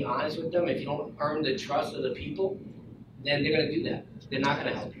not being honest with them, if you don't earn the trust of the people, then they're going to do that. They're not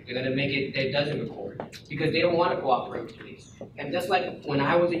going to help you. They're going to make it that it doesn't record because they don't want to cooperate with the police. And just like when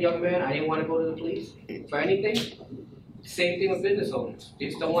I was a young man, I didn't want to go to the police for anything. Same thing with business owners. They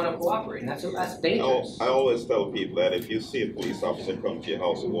just don't want to cooperate, and that's dangerous. I always tell people that if you see a police officer come to your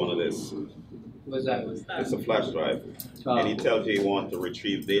house with one of this, what's that? It's a flash drive, and he tells you he wants to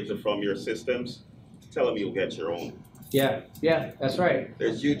retrieve data from your systems, tell him you'll get your own. Yeah, that's right.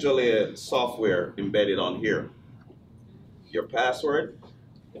 There's usually a software embedded on here. Your password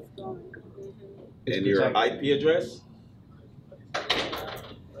and your IP address,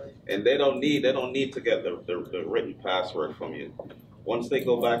 and they don't need to get the written password from you. Once they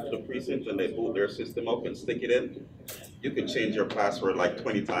go back to the precinct and they boot their system up and stick it in, you can change your password like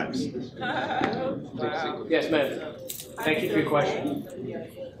 20 times. Wow. Yes, ma'am. Thank you for your question.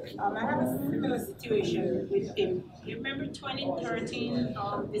 I have a similar situation with him. You remember 2013,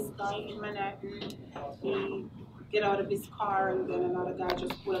 this guy in Manhattan, he get out of his car and then another guy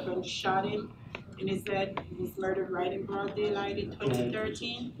just pulled up and shot him in his head. He was murdered right in broad daylight in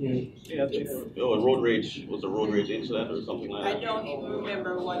 2013. A road rage, was a road rage incident or something like that? I don't even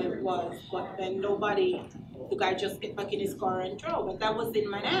remember what it was, but then the guy just get back in his car and drove, and that was in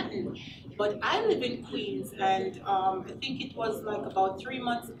Manhattan. But I live in Queens, and I think it was like about 3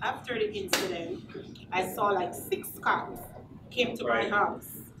 months after the incident, I saw like 6 cops came to my house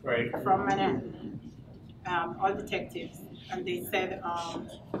from Manhattan, all detectives. and they said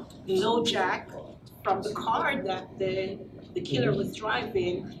the low jack from the car that the killer was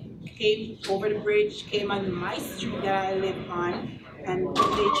driving came over the bridge, came on my street that I live on, and when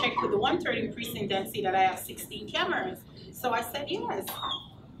they checked with the 113 precinct and see that I have 16 cameras. So I said yes.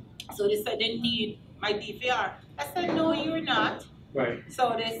 So they said they need my DVR. I said, no, you're not. Right.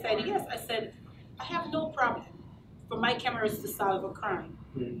 So they said yes. I said, I have no problem for my cameras to solve a crime.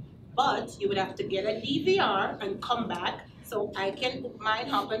 But you would have to get a DVR and come back so I can put mine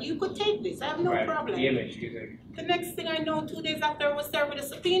up and you could take this. I have no problem. The image, you think. The next thing I know, 2 days after, I was served with a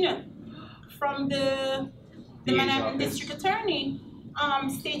subpoena from the Manhattan District Attorney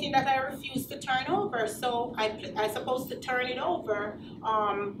stating that I refused to turn over. So I supposed to turn it over.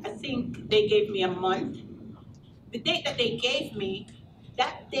 I think they gave me a month. The date that they gave me,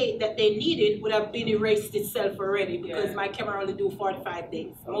 that date that they needed would have been erased itself already because my camera only do 45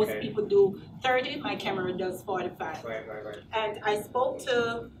 days. Most people do 30, my camera does 45. Right. And I spoke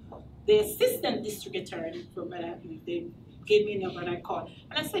to the assistant district attorney from Manhattan. They gave me a number and I called.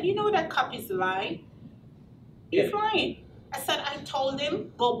 And I said, you know that cop is lying? He's lying. I said, I told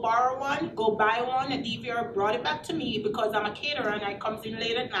him, go borrow one, go buy one, a DVR, brought it back to me because I'm a caterer and I comes in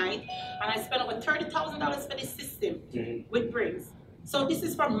late at night and I spent over $30,000 for this system with Briggs. So this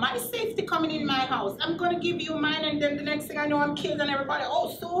is for my safety coming in my house. I'm going to give you mine and then the next thing I know I'm killed and everybody, oh,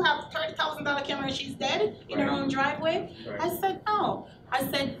 Sue have $30,000 camera and she's dead in her own driveway. I said, no. I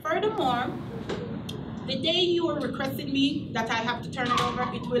said, furthermore, the day you were requesting me that I have to turn it over,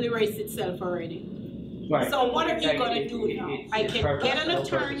 it will erase itself already. Right. So what are you going to do now? I can get an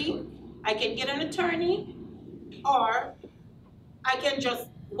attorney. I can get an attorney, or I can just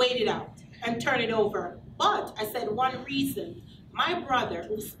wait it out and turn it over. But I said one reason. My brother,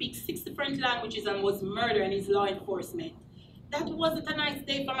 who speaks 6 different languages and was murdered in his law enforcement, that wasn't a nice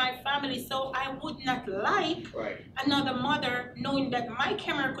day for my family. So I would not like another mother knowing that my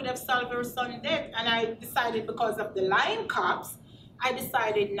camera could have solved her son's death. And I decided because of the lying cops, I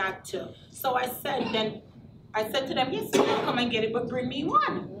decided not to. So I said to them, yes, you can come and get it, but bring me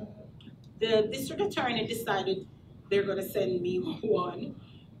one. The district attorney decided they're going to send me one,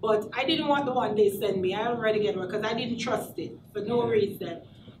 but I didn't want the one they sent me. I already get one because I didn't trust it for no reason,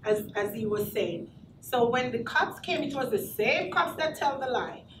 as he was saying. So when the cops came, it was the same cops that tell the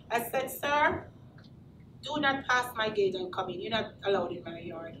lie. I said, sir, do not pass my gate and come in. You're not allowed in my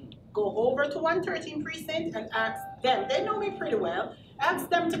yard. Go over to 113 precinct and ask them. They know me pretty well. Ask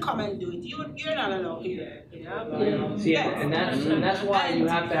them to come and do it. You're not allowed here. See, and that's why you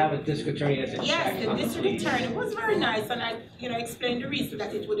have to have a district attorney as a check. Yes, the district attorney was very nice, and I, explained the reason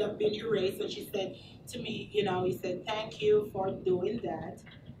that it would have been erased. And she said to me, he said, thank you for doing that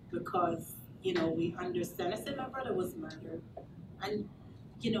because, we understand. I said, my brother was murdered, and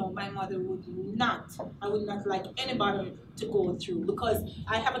my mother I would not like anybody to go through because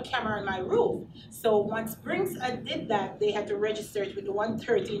I have a camera on my roof. So once Brinks did that, they had to register it with the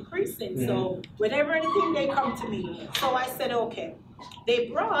 113 precinct. So whenever anything, they come to me. So I said, okay. They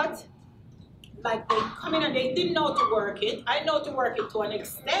brought, they come in and they didn't know to work it. I know to work it to an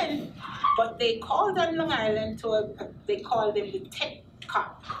extent, but they called on Long Island they called him the tech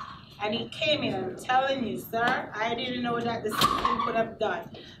cop. And he came in, I'm telling you, sir, I didn't know that the system could have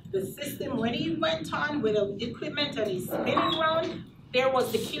done. The system, when he went on with the equipment and he's spinning around, there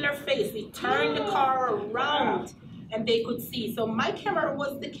was the killer face. He turned the car around and they could see. So my camera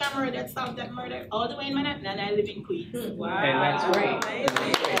was the camera that solved that murder all the way in Manhattan, and I live in Queens. Wow. And that's great. And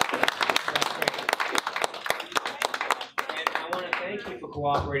I want to thank you for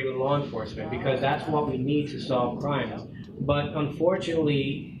cooperating with law enforcement because that's what we need to solve crimes. But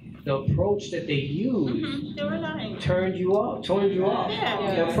unfortunately, the approach that they used turned you off.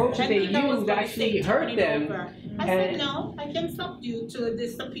 Yeah. The approach that they used actually hurt them. I said, no, I can subdue to the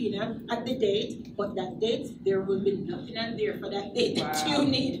subpoena at the date, but that date, there will be nothing on there for that date that you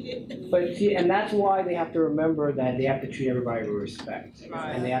needed. But see, and that's why they have to remember that they have to treat everybody with respect.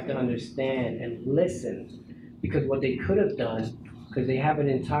 And they have to understand and listen. Because what they could have done, because they have an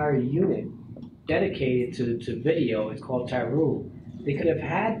entire unit dedicated to video, it's called Taru. They could have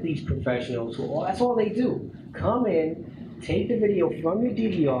had these professionals who, that's all they do. Come in, take the video from your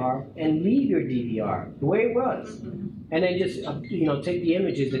DVR and leave your DVR the way it was. And then just, take the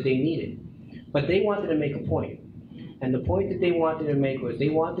images that they needed. But they wanted to make a point. And the point that they wanted to make was they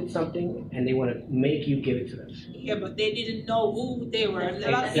wanted something and they want to make you give it to them. Yeah, but they didn't know who they were. A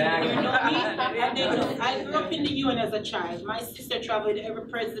lot of people here know me. And they know. I grew up in the UN as a child. My sister traveled every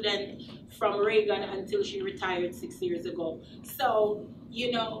president from Reagan until she retired 6 years ago. So,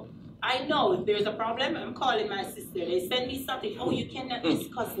 I know if there's a problem, I'm calling my sister. They send me something. Oh, you cannot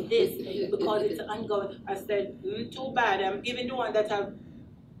discuss this because it's ongoing. I said, too bad. I'm giving the one that have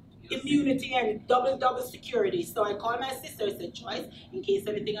immunity and double security. So I called my sister. I said, Joyce, in case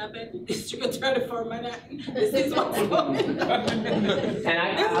anything happens, the district attorney for Manhattan, this is what's going on. And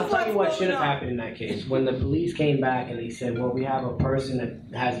I'll tell you what should have happened in that case. When the police came back and they said, well, we have a person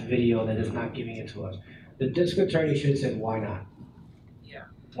that has video that is not giving it to us, the district attorney should have said, why not? Yeah.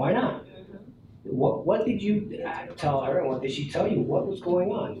 Why not? What did you tell her, and what did she tell you? What was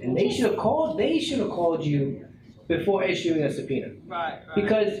going on? And they should have called. They should have called you before issuing a subpoena. Right.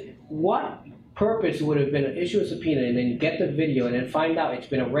 Because what purpose would have been to issue a subpoena and then you get the video and then find out it's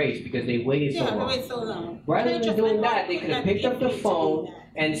been erased because they waited so long? Yeah, they waited so long. Rather than doing that, they could have picked up the phone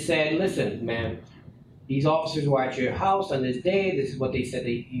and said, "Listen, man, these officers were at your house on this day. This is what they said.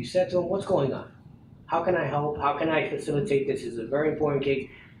 You said to them, what's going on? How can I help? How can I facilitate this? This is a very important case."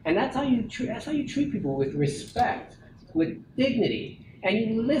 And that's how you treat. That's how you treat people, with respect, with dignity, and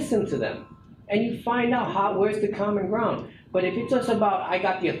you listen to them, and you find out where's the common ground. But if it's just about I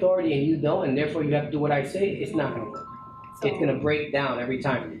got the authority and you don't, and therefore you have to do what I say, it's not going to work. It's going to break down every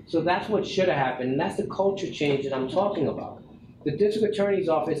time. So that's what should have happened, and that's the culture change that I'm talking about. The district attorney's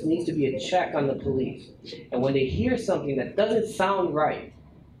office needs to be a check on the police, and when they hear something that doesn't sound right,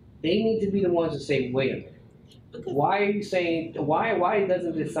 they need to be the ones to say, "Wait a minute. Why are you saying? Why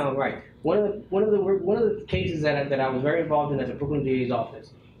doesn't this sound right?" One of the cases that I was very involved in at the Brooklyn DA's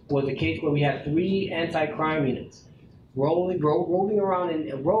office was a case where we had 3 anti-crime units rolling around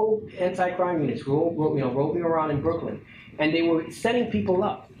in rogue anti-crime units, rolling around in Brooklyn, and they were setting people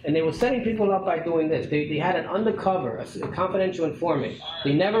up. And they were setting people up by doing this. They had an undercover, a confidential informant.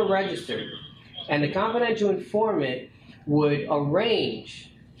 They never registered, and the confidential informant would arrange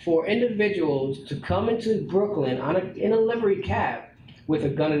for individuals to come into Brooklyn in a livery cab with a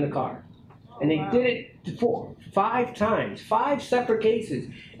gun in the car. And they did it 5 times, 5 separate cases.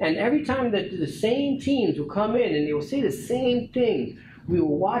 And every time that the same teams would come in and they would say the same thing. We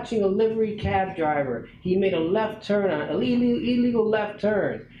were watching a livery cab driver. He made a left turn, an illegal left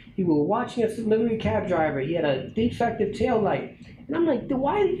turn. We were watching a livery cab driver. He had a defective tail light. And I'm like,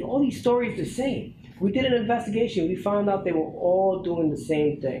 why are all these stories the same? We did an investigation. We found out they were all doing the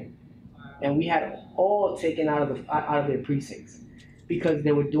same thing, and we had all taken out of their precincts because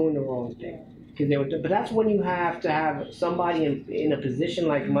they were doing the wrong thing. But that's when you have to have somebody in a position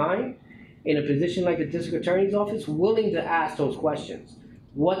like mine, in a position like the district attorney's office, willing to ask those questions.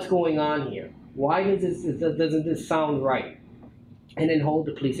 What's going on here? Why doesn't this sound right? And then hold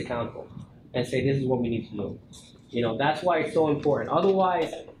the police accountable and say, this is what we need to do. That's why it's so important.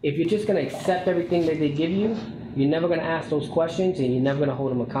 Otherwise, if you're just going to accept everything that they give you, you're never going to ask those questions, and you're never going to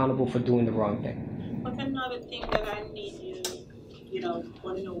hold them accountable for doing the wrong thing. But another thing that I need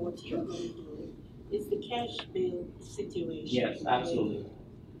want to know what you're going to do is the cash bill situation. Yes, absolutely.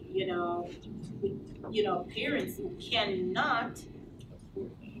 With, parents who cannot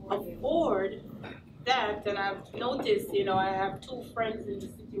afford that, and I've noticed, I have 2 friends in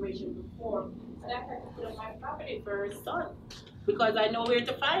this situation before, and I had to put up my property for his son because I know where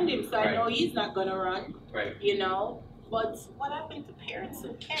to find him, so I know he's not going to run. Right. But what happened to parents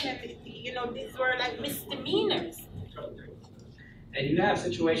who can? These were like misdemeanors. And you have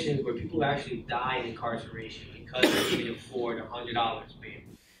situations where people actually die in incarceration because they can afford $100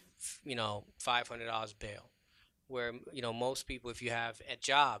 bail. $500 bail. Where most people, if you have a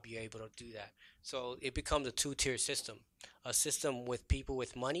job, you're able to do that. So it becomes a 2-tier system: a system with people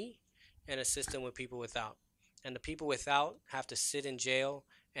with money, and a system with people without. And the people without have to sit in jail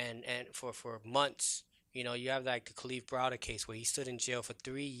and for months. You have like the Khalif Browder case where he stood in jail for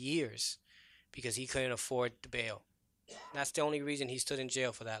 3 years because he couldn't afford the bail. That's the only reason he stood in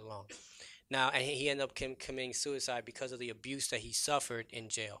jail for that long. Now, and he ended up committing suicide because of the abuse that he suffered in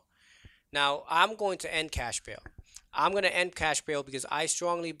jail. Now, I'm going to end cash bail. I'm going to end cash bail because I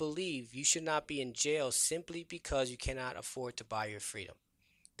strongly believe you should not be in jail simply because you cannot afford to buy your freedom.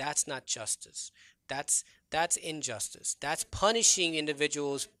 That's not justice. That's injustice. That's punishing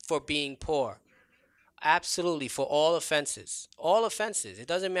individuals for being poor. Absolutely, for all offenses. All offenses. It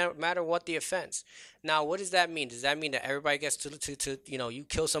doesn't matter what the offense. Now, what does that mean? Does that mean that everybody gets to you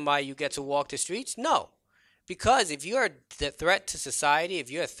kill somebody, you get to walk the streets? No. Because if you're a threat to society, if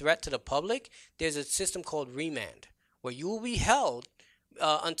you're a threat to the public, there's a system called remand where you will be held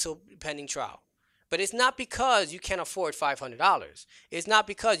until pending trial. But it's not because you can't afford $500. It's not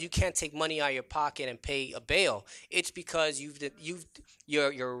because you can't take money out of your pocket and pay a bail. It's because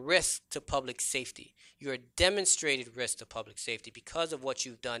you're a risk to public safety. You're a demonstrated risk to public safety because of what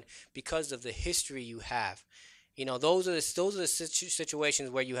you've done, because of the history you have. You know, those are the situations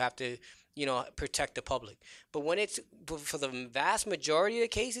where you have to, you know, protect the public. But when it's for the vast majority of the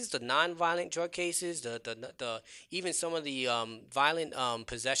cases, the non-violent drug cases, the even some of the violent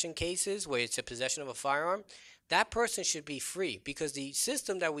possession cases where it's a possession of a firearm, that person should be free because the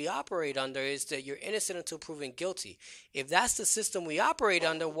system that we operate under is that you're innocent until proven guilty. If that's the system we operate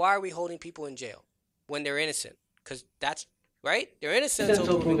under, why are we holding people in jail when they're innocent? Because that's right. They're innocent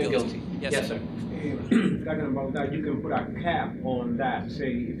until proven guilty. Yes, sir. Talking about that, you can put a cap on that.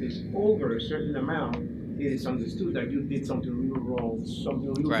 Say if it's over a certain amount, it is understood that you did something real wrong,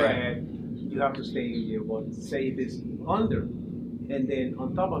 something real bad. You have to stay in jail. But say if it's under, and then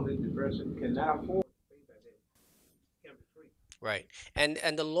on top of it, the person cannot afford to pay that, then it can be free. Right,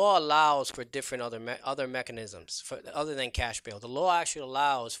 and the law allows for different other mechanisms for other than cash bail. The law actually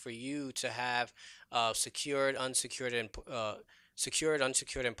allows for you to have secured, unsecured, and secured,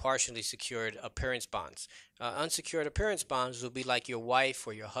 unsecured, and partially secured appearance bonds. Unsecured appearance bonds will be like your wife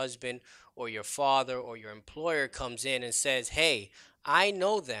or your husband or your father or your employer comes in and says, "Hey, I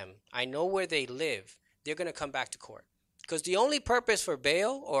know them. I know where they live. They're going to come back to court." Because the only purpose for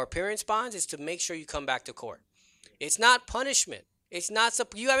bail or appearance bonds is to make sure you come back to court. It's not punishment. It's not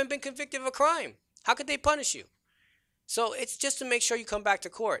you haven't been convicted of a crime. How could they punish you? So it's just to make sure you come back to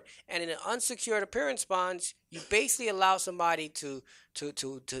court. And in an unsecured appearance bonds, you basically allow somebody to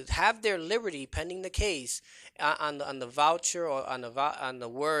have their liberty pending the case on the voucher or on the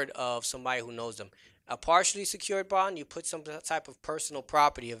word of somebody who knows them. A partially secured bond, you put some type of personal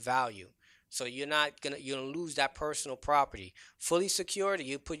property of value. So you're gonna lose that personal property. Fully secured,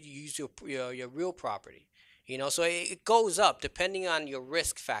 you use your real property. You know, so it goes up depending on your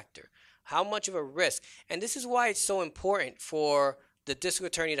risk factor. How much of a risk? And this is why it's so important for the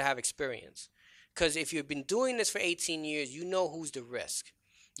district attorney to have experience. Because if you've been doing this for 18 years, you know who's the risk.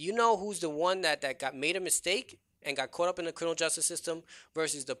 You know who's the one that got made a mistake and got caught up in the criminal justice system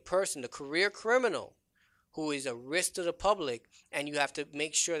versus the person, the career criminal, who is a risk to the public, and you have to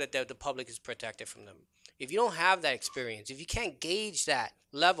make sure that the public is protected from them. If you don't have that experience, if you can't gauge that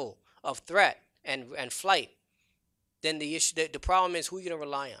level of threat and flight, then the problem is who you're going to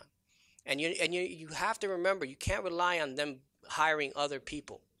rely on. And you have to remember, you can't rely on them hiring other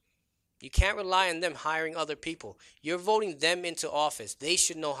people. You can't rely on them hiring other people. You're voting them into office. They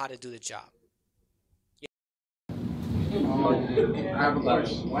should know how to do the job. I have a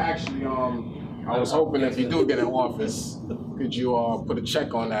question. Well, actually, I was hoping if you do get in office, could you put a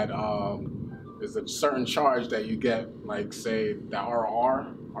check on that? There's a certain charge that you get, like say the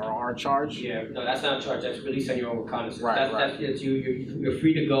RR charge. Yeah, no, that's not a charge. That's release on your own reconnaissance. Right, That's you're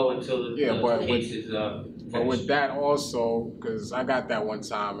free to go until the case is but with that also, because I got that one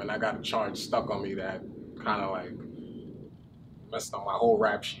time and I got a charge stuck on me that kind of like messed up my whole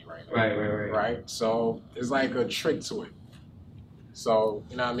rap sheet right now. Right. So it's like a trick to it. So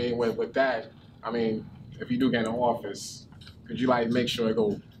you know what I mean. With that, I mean, if you do get in office, could you like make sure it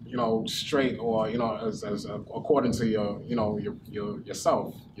go, you know, straight or you know as according to your you know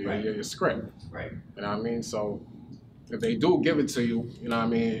yourself your script. Right. You know what I mean. So if they do give it to you, you know what I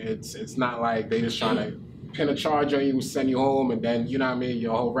mean. It's not like they just trying to pin a charge on you, send you home, and then you know what I mean.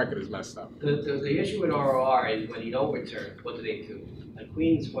 Your whole record is messed up. The issue with RRR is when you don't return, what do they do? The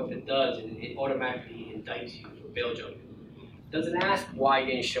Queens, what it does is it automatically indicts you for bail jumping. Doesn't ask why you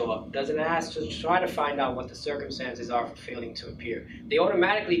didn't show up. Doesn't ask to try to find out what the circumstances are for failing to appear. They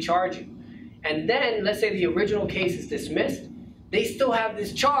automatically charge you. And then, let's say the original case is dismissed, they still have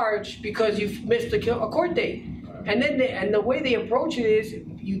this charge because you've missed a court date. And then the way they approach it is,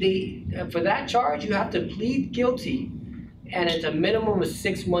 for that charge, you have to plead guilty, and it's a minimum of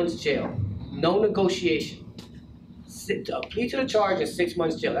 6 months jail. No negotiation. Plead to the charge and 6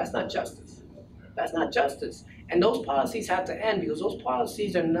 months jail. That's not justice. That's not justice. And those policies have to end because those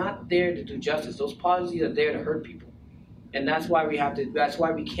policies are not there to do justice. Those policies are there to hurt people. And that's why we have to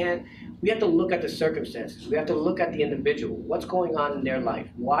look at the circumstances. We have to look at the individual. What's going on in their life?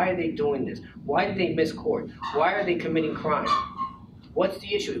 Why are they doing this? Why did they miss court? Why are they committing crime? What's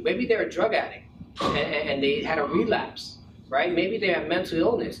the issue? Maybe they're a drug addict and they had a relapse, right? Maybe they have mental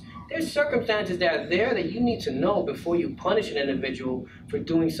illness. There's circumstances that are there that you need to know before you punish an individual for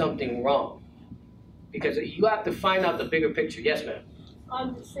doing something wrong. Because you have to find out the bigger picture. Yes, ma'am.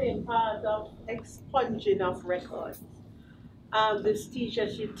 On the same part of expunging of records. This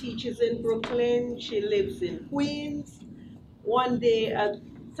teacher, she teaches in Brooklyn, she lives in Queens. One day, a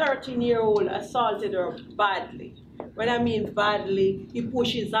 13-year-old assaulted her badly. When I mean badly, he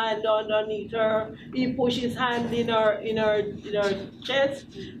pushed his hand underneath her, he pushed his hand in her chest,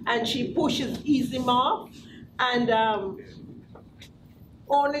 and she eased him off. And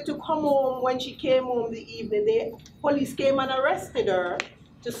only to come home. When she came home the evening, the police came and arrested her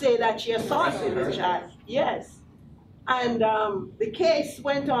to say that she assaulted the child. Yes. And the case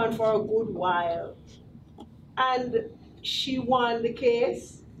went on for a good while. And she won the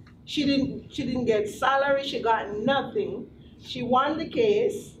case. She didn't get salary, she got nothing. She won the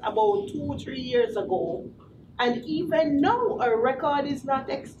case about 2 or 3 years ago. And even now, her record is not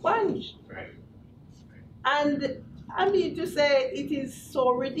expunged. Right. And I mean to say, it is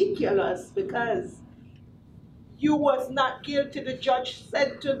so ridiculous because you was not guilty. The judge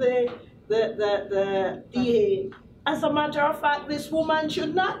said to the DA, as a matter of fact, this woman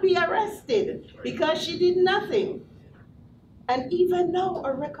should not be arrested because she did nothing. And even now,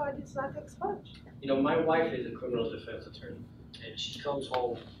 her record is not expunged. You know, my wife is a criminal defense attorney, and she comes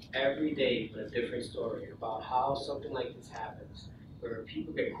home every day with a different story about how something like this happens, where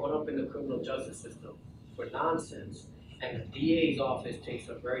people get caught up in the criminal justice system for nonsense, and the DA's office takes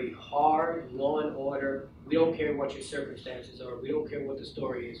a very hard law and order. We don't care what your circumstances are. We don't care what the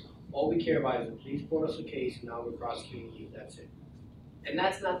story is. All we care about is the police brought us a case, and now we're prosecuting you. That's it. And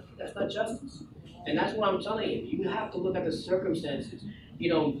that's not justice. And that's what I'm telling you. You have to look at the circumstances. You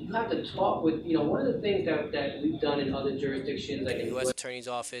know, you have to talk with, you know, one of the things that we've done in other jurisdictions, like in the U.S. Attorney's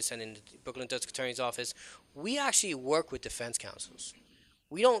Office and in the Brooklyn District Attorney's Office, we actually work with defense counsels.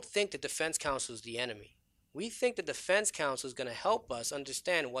 We don't think the defense counsel is the enemy. We think the defense counsel is going to help us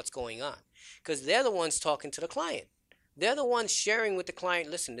understand what's going on because they're the ones talking to the client. They're the ones sharing with the client,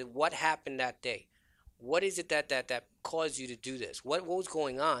 listen, what happened that day? What is it that caused you to do this? What was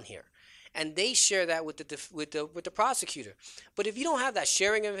going on here? And they share that with the prosecutor. But if you don't have that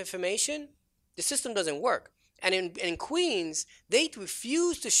sharing of information, the system doesn't work. And in Queens, they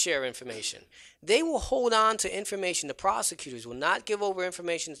refuse to share information. They will hold on to information. The prosecutors will not give over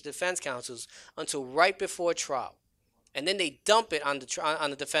information to defense counsels until right before trial. And then they dump it on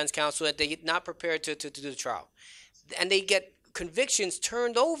the defense counsel that they're not prepared to do the trial. And they get convictions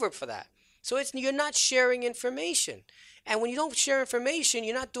turned over for that. So you're not sharing information. And when you don't share information,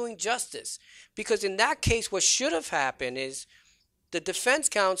 you're not doing justice. Because in that case, what should have happened is the defense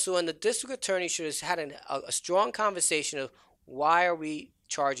counsel and the district attorney should have had a strong conversation of why are we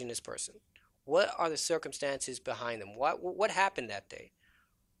charging this person? What are the circumstances behind them? What happened that day?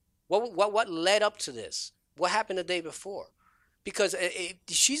 What led up to this? What happened the day before? Because if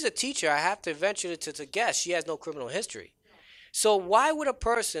she's a teacher, I have to venture to guess she has no criminal history. So why would a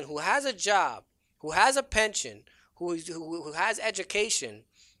person who has a job, who has a pension, who has education,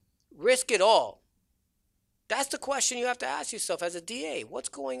 risk it all? That's the question you have to ask yourself as a DA. What's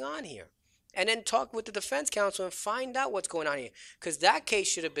going on here? And then talk with the defense counsel and find out what's going on here. Because that case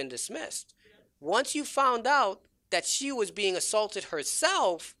should have been dismissed. Once you found out that she was being assaulted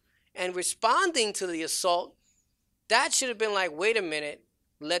herself and responding to the assault, that should have been like, wait a minute,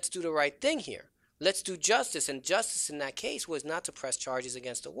 let's do the right thing here. Let's do justice. And justice in that case was not to press charges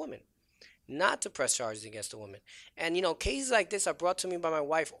against a woman. Not to press charges against a woman. And, you know, cases like this are brought to me by my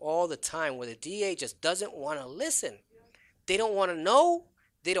wife all the time where the DA just doesn't want to listen. They don't want to know.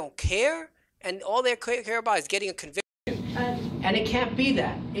 They don't care. And all they care about is getting a conviction. And it can't be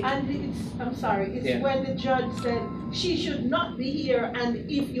that. I'm sorry, it's when the judge said she should not be here, and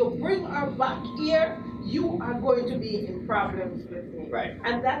if you bring her back here, you are going to be in problems with me. Right.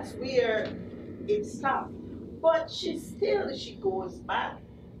 And that's where it stopped. But she goes back.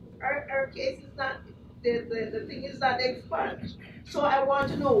 Her case is not, the thing is not expunged. So I want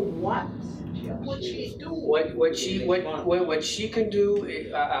to know what would she do? What she can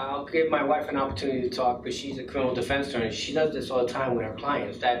do, I'll give my wife an opportunity to talk, but she's a criminal defense attorney. She does this all the time with her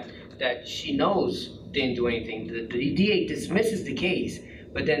clients, that she knows didn't do anything. The DA dismisses the case,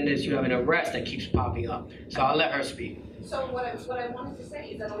 but then you have an arrest that keeps popping up. So I'll let her speak. So what I wanted to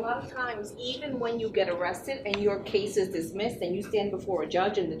say is that a lot of times, even when you get arrested and your case is dismissed and you stand before a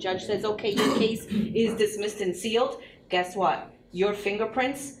judge and the judge says, okay, your case is dismissed and sealed, guess what? Your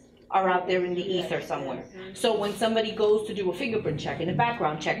fingerprints are out there in the ether somewhere. So when somebody goes to do a fingerprint check and a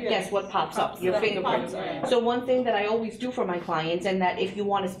background check, guess what pops up? Your fingerprints. So one thing that I always do for my clients, and that if you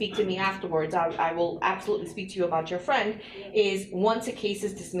want to speak to me afterwards, I will absolutely speak to you about your friend, is once a case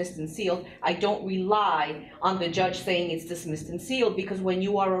is dismissed and sealed, I don't rely on the judge saying it's dismissed and sealed, because when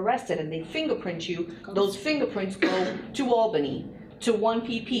you are arrested and they fingerprint you, those fingerprints go to Albany, to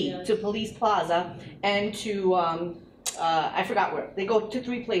 1PP, to Police Plaza, and to I forgot where. They go to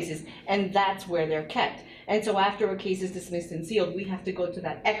 3 places, and that's where they're kept. And so after a case is dismissed and sealed, we have to go to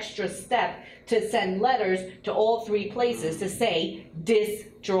that extra step to send letters to all 3 places to say,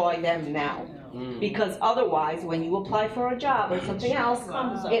 destroy them now. Because otherwise, when you apply for a job or something else,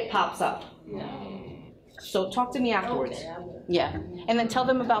 it pops up. So talk to me afterwards. Yeah, and then tell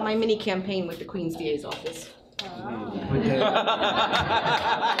them about my mini campaign with the Queen's DA's office.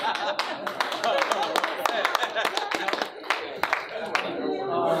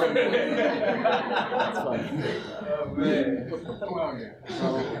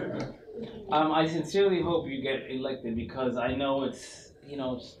 I sincerely hope you get elected because I know it's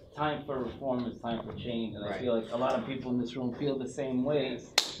time for reform, it's time for change, and I feel like a lot of people in this room feel the same way.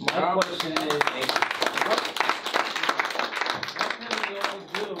 My question is, what can we all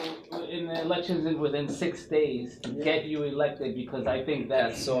do in the elections within 6 days to get you elected? Because I think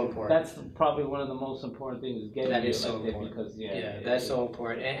that's so important. That's probably one of the most important things is getting you elected because that's so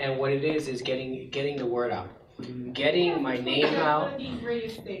important. And what it is getting the word out. Getting my name out.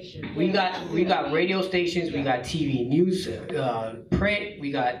 We got radio stations, we got TV news, print,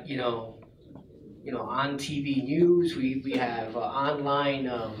 we got on TV news, we have online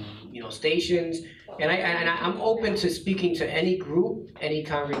stations, and I'm open to speaking to any group, any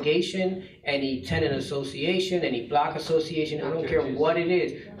congregation, any tenant association, any block association. I don't care what it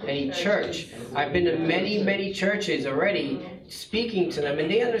is, any church. I've been to many churches already, speaking to them, and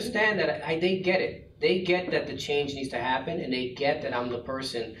they understand that they get it. They get that the change needs to happen, and they get that I'm the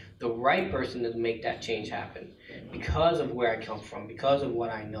right person to make that change happen because of where I come from, because of what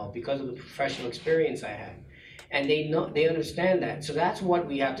I know, because of the professional experience I have. And they understand that. So that's what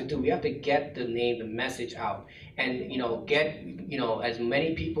we have to do. We have to get the message out, and get as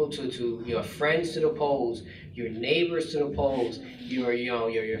many people to your friends to the polls, your neighbors to the polls,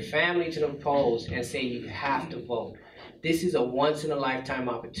 your family to the polls, and say you have to vote. This is a once-in-a-lifetime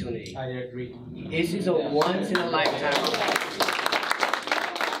opportunity. I agree. This is a once-in-a-lifetime opportunity.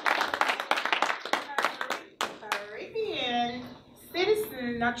 Caribbean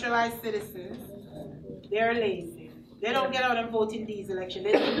citizens, naturalized citizens, they're lazy. They don't get out and vote in these elections.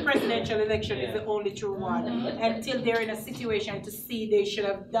 They think the presidential election is the only true one until they're in a situation to see they should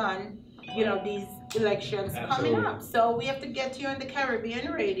have done, these elections coming up. So we have to get you on the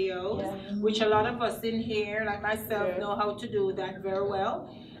Caribbean radio, which a lot of us in here, like myself, know how to do that very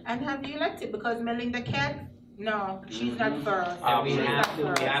well, and have you elected, because Melinda Cat, no, she's not for us. We have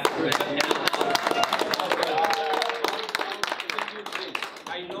to.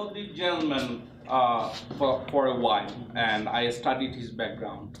 I know the gentleman for a while, and I studied his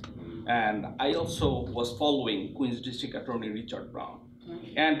background, and I also was following Queens District Attorney Richard Brown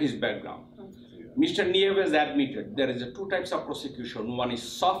and his background. Mr. Nieves admitted there is two types of prosecution. One is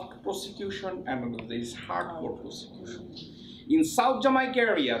soft prosecution and another is hardcore prosecution. In South Jamaica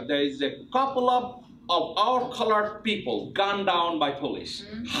area, there is a couple of our colored people gunned down by police.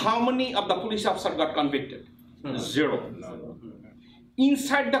 How many of the police officers got convicted? Zero.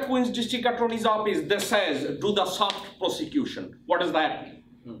 Inside the Queens District Attorney's office, they says do the soft prosecution. What does that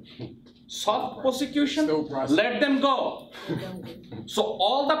mean? Soft prosecution, let them go. So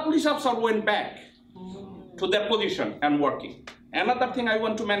all the police officers went back to their position and working. Another thing I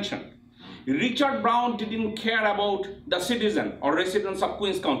want to mention, Richard Brown didn't care about the citizen or residents of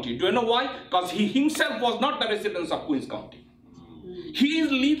Queens County. Do you know why? Because he himself was not the resident of Queens County. He is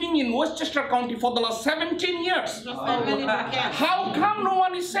living in Westchester County for the last 17 years. How come no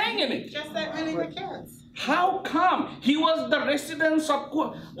one is saying anything? Just like Melinda Katz. How come he was the resident of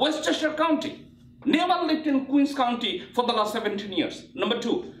Westchester County? Never lived in Queens County for the last 17 years. Number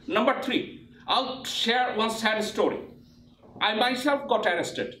two. Number three, I'll share one sad story. I myself got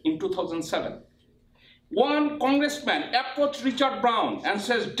arrested in 2007. One congressman approached Richard Brown and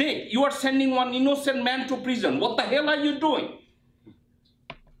says, Dick, you are sending one innocent man to prison. What the hell are you doing?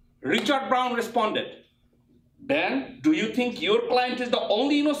 Richard Brown responded, Ben, do you think your client is the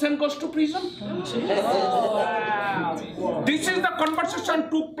only innocent goes to prison? Wow. This is the conversation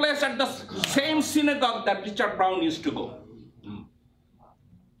took place at the same synagogue that Richard Brown used to go.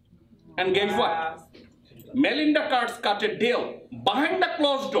 And guess what? Melinda Katz got a deal behind the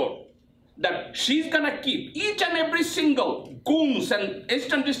closed door that she's gonna keep each and every single goons and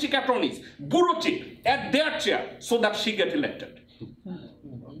Eastern District attorneys, bureau chief, at their chair so that she get elected.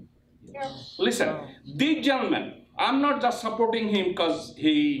 Listen, this gentleman, I'm not just supporting him because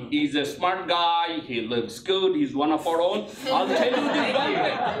he is a smart guy, he looks good, he's one of our own. I'll tell you this one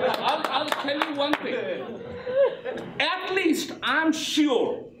thing. I'll tell you one thing. At least I'm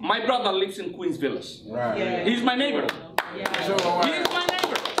sure my brother lives in Queens Village. Right. Yeah. He's my neighbor. Yeah. He's my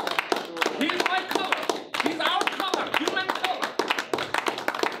neighbor. He's my color. He's our color, human color.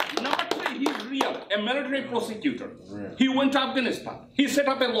 Number three, he's real, a military prosecutor. Right. He went to Afghanistan. He set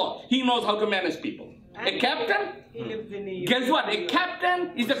up a law. He knows how to manage people. A captain? Guess what? A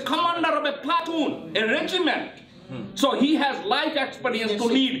captain is a commander of a platoon, a regiment. So he has life experience to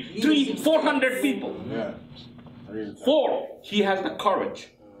lead 300-400 people. Yeah. 4, he has the courage.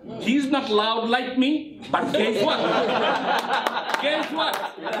 He's not loud like me, but guess what? Guess what?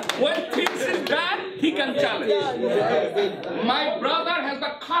 When things is bad, he can challenge. My brother has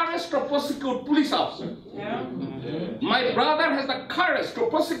the courage to prosecute police officer. My brother has the courage to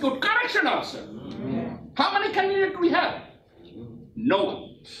prosecute correction officer. How many candidates we have? No one.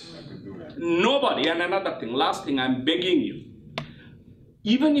 Nobody. And another thing, last thing, I'm begging you.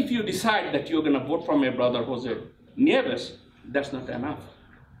 Even if you decide that you're going to vote for my brother Jose Nieves, that's not enough.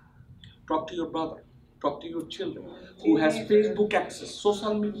 Talk to your brother. Talk to your children who has Facebook access,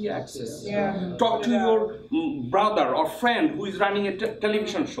 social media access. Talk to your brother or friend who is running a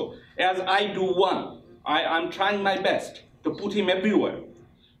television show. As I do one, I'm trying my best to put him everywhere.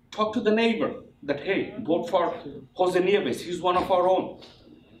 Talk to the neighbor that, hey, vote for Jose Nieves. He's one of our own.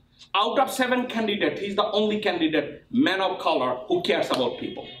 Out of 7 candidates, he's the only candidate, man of color, who cares about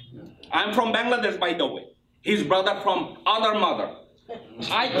people. I'm from Bangladesh, by the way. His brother from other mother.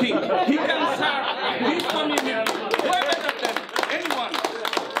 I think he can serve his community way better than anyone.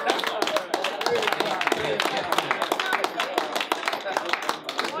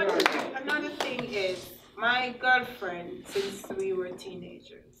 Another thing is, my girlfriend, since we were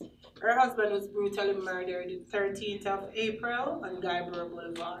teenagers, her husband was brutally murdered the 13th of April on Guyborough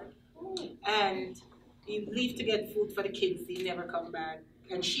Boulevard. And he left to get food for the kids. He never come back.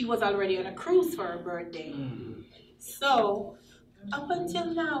 And she was already on a cruise for her birthday. So, up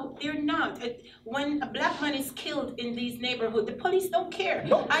until now, they're not. When a black man is killed in these neighborhoods, the police don't care.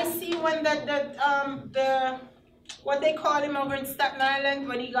 I see when what they call him over in Staten Island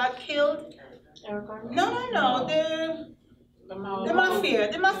when he got killed. No, the mafia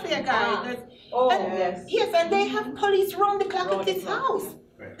guy. Yes, and they have police round the clock at his house.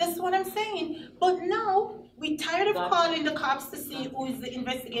 That's what I'm saying. But now, we're tired of calling the cops to see who is the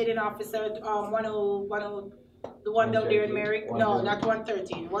investigating officer, 10, the one down there in Merrick. No, not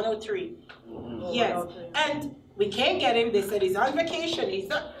 113, 103. Yes, and we can't get him. They said he's on vacation. He's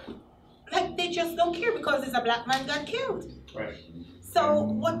not. Like, they just don't care because it's a black man got killed. Right. So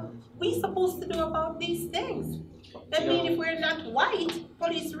what we supposed to do about these things? That means if we're not white,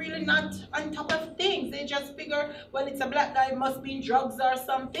 police really not on top of things. They just figure, well, it's a black guy, must be in drugs or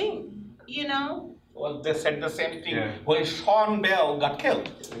something, you know? Well, they said the same thing when Sean Bell got killed.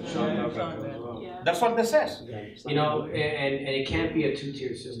 That's what they said. You know, and it can't be a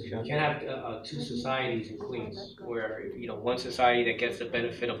two-tier system. You can't have 2 societies in Queens where, you know, one society that gets the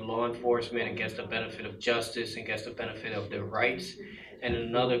benefit of law enforcement and gets the benefit of justice and gets the benefit of their rights, and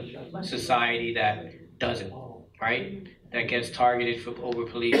another society that doesn't, right? That gets targeted for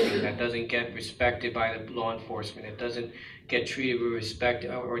over-policing, that doesn't get respected by the law enforcement, that doesn't get treated with respect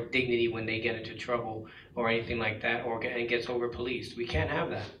or dignity when they get into trouble or anything like that, and gets over-policed. We can't have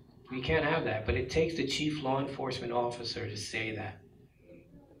that. We can't have that, but it takes the chief law enforcement officer to say that.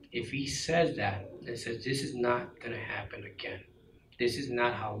 If he says that and says, this is not going to happen again, this is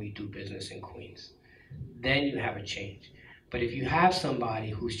not how we do business in Queens, then you have a change. But if you have somebody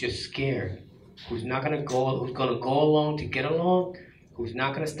who's just scared, who's going to go along to get along, who's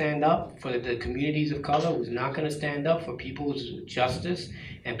not going to stand up for the communities of color, who's not going to stand up for people's justice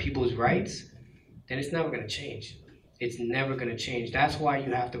and people's rights, then it's never going to change. It's never going to change. That's why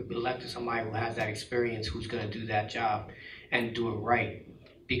you have to elect somebody who has that experience, who's going to do that job and do it right.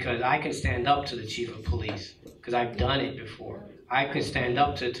 Because I can stand up to the chief of police, because I've done it before. I could stand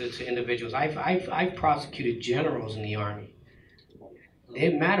up to individuals. I've prosecuted generals in the Army. It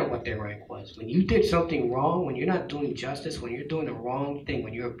didn't matter what their rank was. When you did something wrong, when you're not doing justice, when you're doing the wrong thing,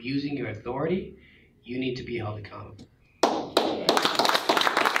 when you're abusing your authority, you need to be held accountable.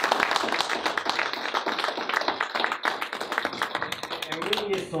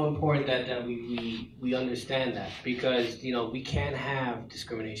 It's so important that we understand that, because, you know, we can't have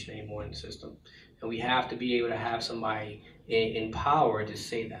discrimination anymore in the system, and we have to be able to have somebody in power to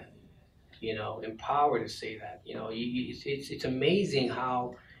say that, you know, in power to say that. You know, it's amazing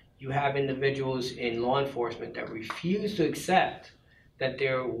how you have individuals in law enforcement that refuse to accept that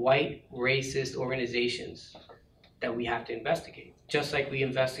they're white racist organizations that we have to investigate, just like we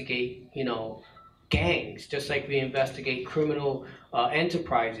investigate, you know, gangs, just like we investigate criminal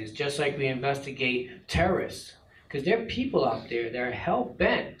enterprises, just like we investigate terrorists. Because there are people out there that are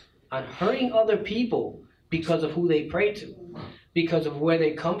hell-bent on hurting other people because of who they pray to, because of where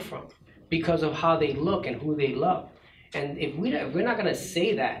they come from, because of how they look and who they love. And if we're not going to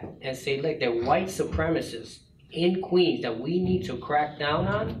say that and say, look, they're white supremacists in Queens that we need to crack down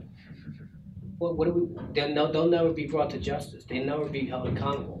on, what do we? They'll never be brought to justice. They'll never be held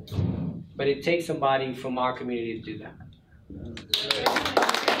accountable. But it takes somebody from our community to do that.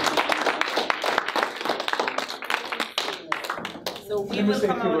 So we Let me will say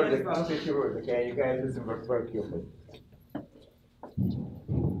come a few out words. as I'll say a few words, okay? You guys listen very carefully.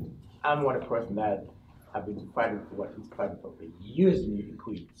 I'm one person that I've been fighting for what he's fighting for years in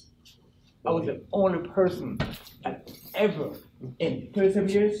Queens. I was the only person that ever, in 37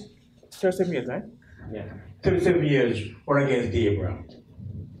 years, right? Yeah. 37 years, run against Dave Brown.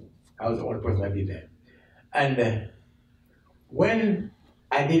 I was the only person that did that. And when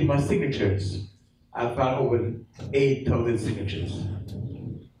I did my signatures, I found over 8,000 signatures.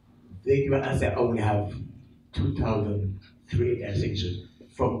 They came and said I only have 2,300 signatures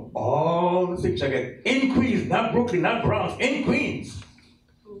from all the signatures I get in Queens, not Brooklyn, not Bronx, in Queens.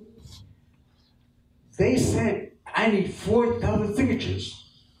 They said I need 4,000 signatures,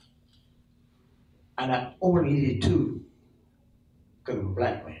 and I only needed 2 because I'm a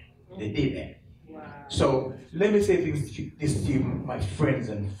black man. They did that. Wow. So let me say this to you, my friends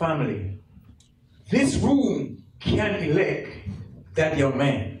and family. This room can elect that young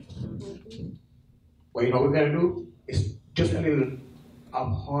man. What you know what we gotta do? It's just a little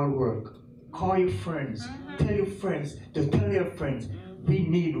of hard work. Call your friends, tell your friends, to tell your friends, we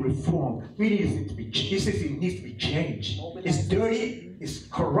need reform. We need it to be, this system needs to be changed. It's dirty, it's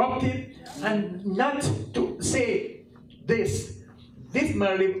corrupted, and not to say this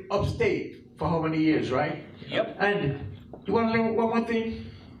man lived upstate for how many years, right? Yep. And you wanna know one more thing?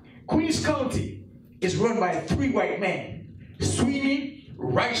 Queens County is run by 3 white men, Sweeney,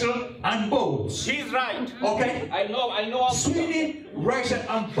 Rachel, and Bowles. She's right. Okay? I know all Sweeney, Rachel,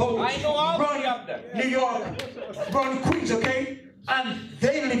 and Bowles. I know all run 3 of them. New York, run Queens, okay? And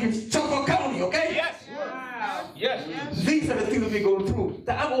they live in Suffolk County, okay? Yes. Wow. Yes. These are the things that we go through.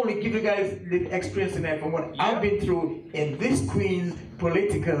 That I'm only giving you guys the experience tonight from what I've been through in this Queen's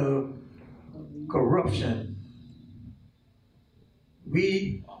political corruption.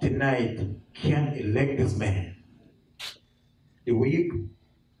 We tonight can elect this man. The way you,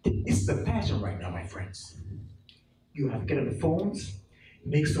 this is a passion right now, my friends. You have to get on the phones,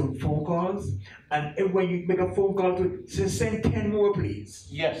 make some phone calls, and when you make a phone call to send 10 more, please.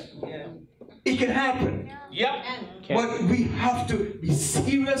 Yes. Yeah. It can happen. Yep. But we have to be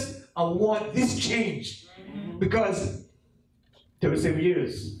serious and want this change. Because 37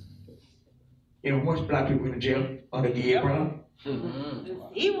 years, you know, most black people in jail under D.A. Brown.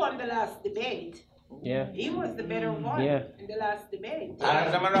 He won the last debate. Yeah. He was the better one in the last debate.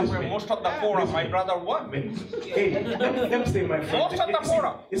 As a matter of fact, most of the forum, my brother won. Hey, let me say, my friend. Most of the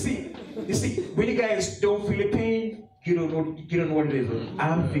forum. You see, when you guys don't feel the pain, you don't know what it is.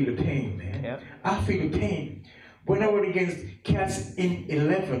 I feel the pain, man. Yeah. I feel the pain. When I went against Cats in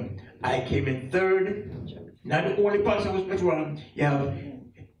 11, I came in 3rd. Not the only person who was wrong. You have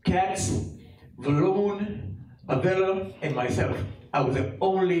Cats, Valone, Avella, and myself. I was the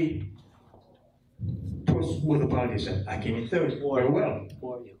only person who was a politician. I came in 3rd. Very well.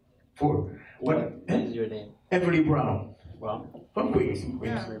 4. What is your name? Everly Brown. Brown? From Queens.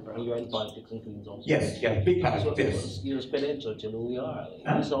 Yeah. And you're in politics in Queens also? Yes, big politics, yes. You're spent in church, you know who we are.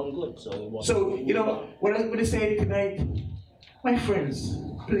 You sound good. So, you know, what I say tonight, my friends,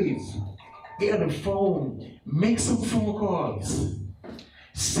 please, get on the phone, make some phone calls,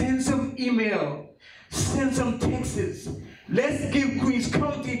 send some email, send some texts. Let's give Queens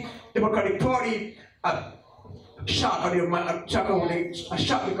County Democratic Party a shot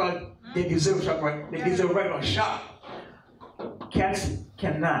because they deserve a shot, right? They deserve right on a shot. Cats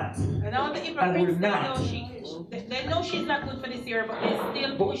cannot And all the hypocrites, they know she's not good for this year, but they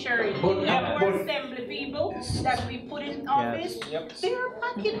still push her. Our assembly people that we put in office, they're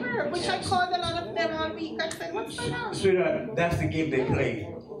backing her, which I called a lot of them all week. I said, what's going on? Sweetheart, that's the game they play.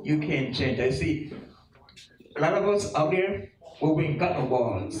 You can't change. I see a lot of us out there, well, we ain't got no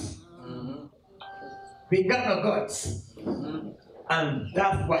balls. We ain't got no guts. And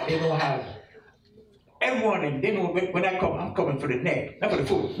that's what they don't have. Everyone, they know when I come, I'm coming for the neck, not for the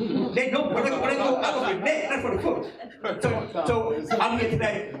foot. They know when I go, I'm for the neck, not for the foot. So I'm here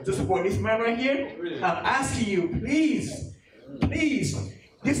tonight to support this man right here. I'm asking you, please,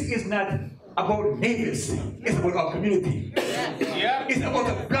 this is not about Nieves. It's about our community. Yeah. It's about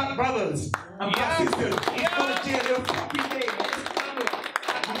the black brothers and black sisters.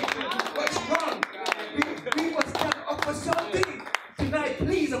 What's wrong? We must stand up for something. Tonight,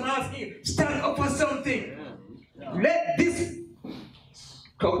 please, I'm asking you, stand up for something. Let this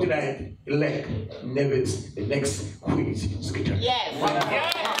come tonight elect Nieves, the next Queen's Secretary. Yes. And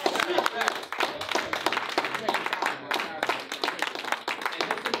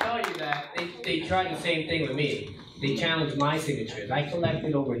just to tell you that, they tried the same thing with me. They challenged my signatures. I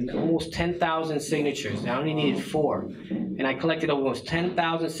collected over almost 10,000 signatures. I only needed 4. And I collected almost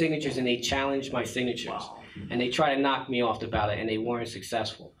 10,000 signatures and they challenged my signatures. Wow. and they try to knock me off the ballot, and they weren't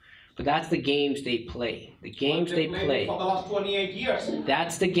successful. But that's the games they play. The games they play. For the last 28 years.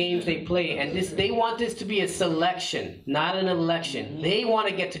 That's the games they play, and they want this to be a selection, not an election. They want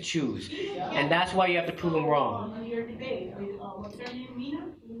to get to choose, and that's why you have to prove them wrong. Your debate, what's her name, Mina?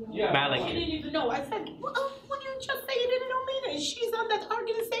 Yeah. Malik. I didn't even know. I said, well, when you just say you didn't know Mina, she's on that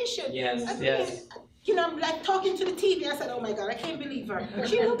organization. Yes. You know, I'm like talking to the TV. I said, oh my God, I can't believe her.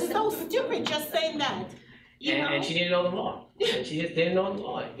 She looks so stupid just saying that. And she didn't know the law. And she just didn't know the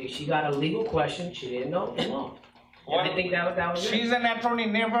law. She got a legal question. She didn't know the law. And I think that was it. She's an attorney,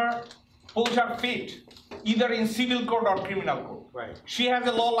 never pulls her feet, either in civil court or criminal court. Right. She has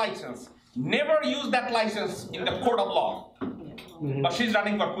a law license. Never used that license in the court of law. But she's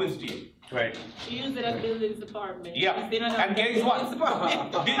running for Queens DA. Right. She used it at buildings department. Yeah. And guess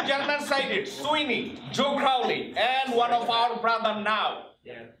what? These gentlemen cited Sweeney, Joe Crowley, and one of our brother now.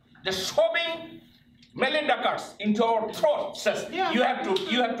 Yeah. Just shoving Melinda cuts into our throat. Says you have to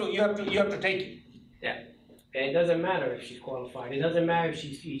take it. Yeah. And it doesn't matter if she's qualified. It doesn't matter if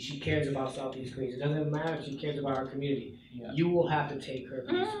she cares about Southeast Queens. It doesn't matter if she cares about our community. Yeah. You will have to take her.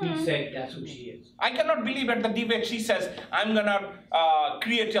 We said that's who she is. I cannot believe at the debate she says, I'm gonna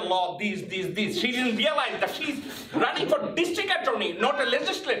create a law, this. She didn't realize that she's running for district attorney, not a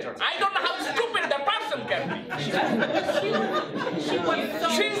legislator. I don't know how stupid that person can be.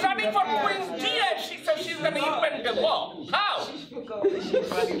 She's running for Queen's DA. She says she's gonna invent a law. How?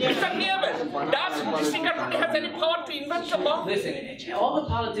 Mr. Nieves, does district attorney have any power to invent a law? Listen, all the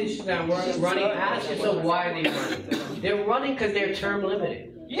politicians that are running, ask yourself why are they running. They're running because they're term limited.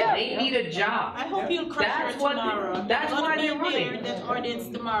 Yeah. They need a job. I hope you'll crush her tomorrow. That's why they're running. That audience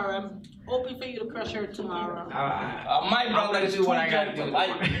tomorrow. I'm hoping for you to crush her tomorrow. My brother is do what I gotta do.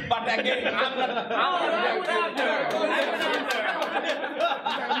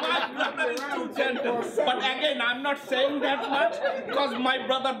 But again, I'm not saying that much because my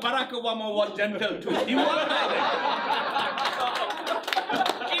brother Barack Obama was gentle too. He was like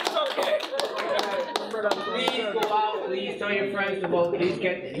It's okay. Please go out. Please tell your friends to vote. Please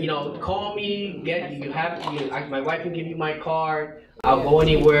call me. My wife can give you my card. I'll go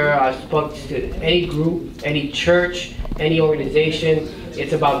anywhere. I spoke to any group, any church, any organization.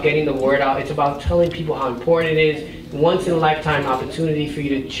 It's about getting the word out. It's about telling people how important it is. Once in a lifetime opportunity for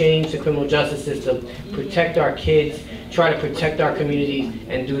you to change the criminal justice system, protect our kids, try to protect our communities,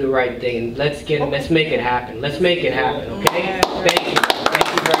 and do the right thing. And let's make it happen. Let's make it happen. Okay? Thank you. Thank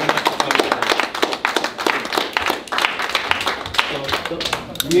you very much for coming.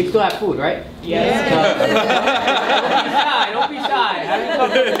 You still have food, right? Yes. Don't be shy.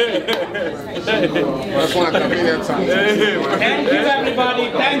 That's why I come in that time. Thank you, everybody.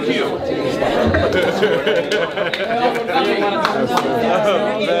 Thank you.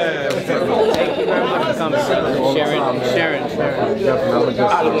 Thank you very much for coming. Sharon.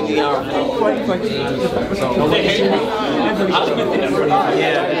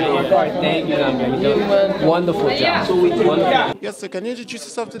 Thank you. Wonderful job. Yes, sir. Can you introduce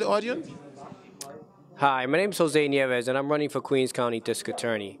yourself to the audience? Hi, my name is Jose Nieves, and I'm running for Queens County District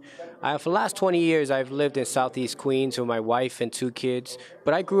Attorney. For the last 20 years, I've lived in Southeast Queens with my wife and 2 kids,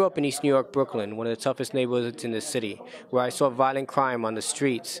 but I grew up in East New York, Brooklyn, one of the toughest neighborhoods in the city, where I saw violent crime on the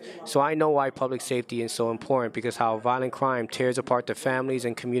streets. So I know why public safety is so important, because how violent crime tears apart the families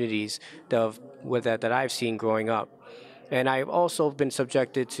and communities that I've seen growing up. And I've also been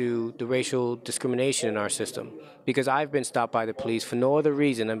subjected to the racial discrimination in our system, because I've been stopped by the police for no other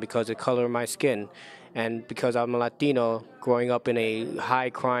reason than because of the color of my skin and because I'm a Latino growing up in a high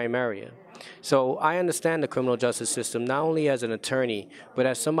crime area. So I understand the criminal justice system not only as an attorney, but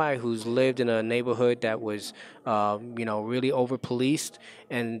as somebody who's lived in a neighborhood that was, really over-policed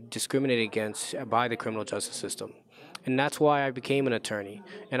and discriminated against by the criminal justice system. And that's why I became an attorney.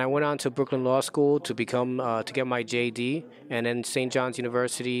 And I went on to Brooklyn Law School to get my JD, and then St. John's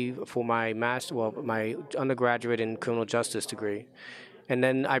University for my my undergraduate in criminal justice degree. And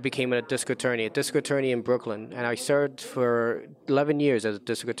then I became a district attorney in Brooklyn. And I served for 11 years as a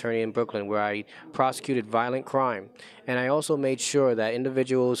district attorney in Brooklyn, where I prosecuted violent crime. And I also made sure that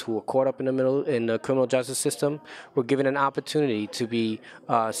individuals who were caught up in the criminal justice system were given an opportunity to be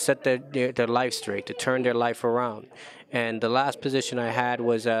set their life straight, to turn their life around. And the last position I had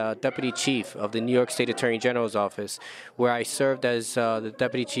was Deputy Chief of the New York State Attorney General's Office, where I served as the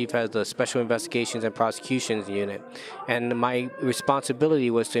Deputy Chief as the Special Investigations and Prosecutions Unit. And my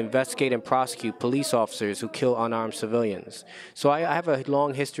responsibility was to investigate and prosecute police officers who kill unarmed civilians. So I have a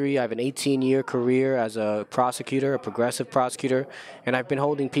long history. I have an 18-year career as a prosecutor, a progressive prosecutor, and I've been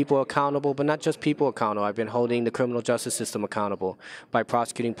holding people accountable, but not just people accountable. I've been holding the criminal justice system accountable by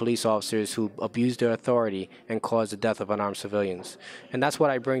prosecuting police officers who abuse their authority and cause the death of unarmed civilians. And that's what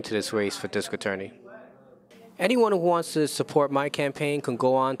I bring to this race for district attorney. Anyone who wants to support my campaign can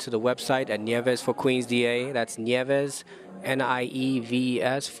go on to the website at Nieves for Queens DA. That's Nieves,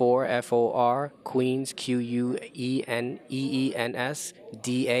 Nieves for FOR, Queens, QUENEENS,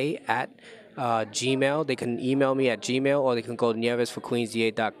 DA at Gmail. They can email me at Gmail, or they can go to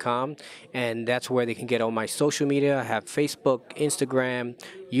nievesforqueensda.com, and that's where they can get all my social media. I have Facebook, Instagram,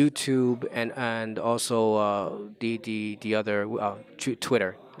 YouTube, and also the other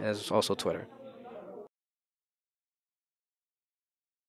Twitter. There's also Twitter.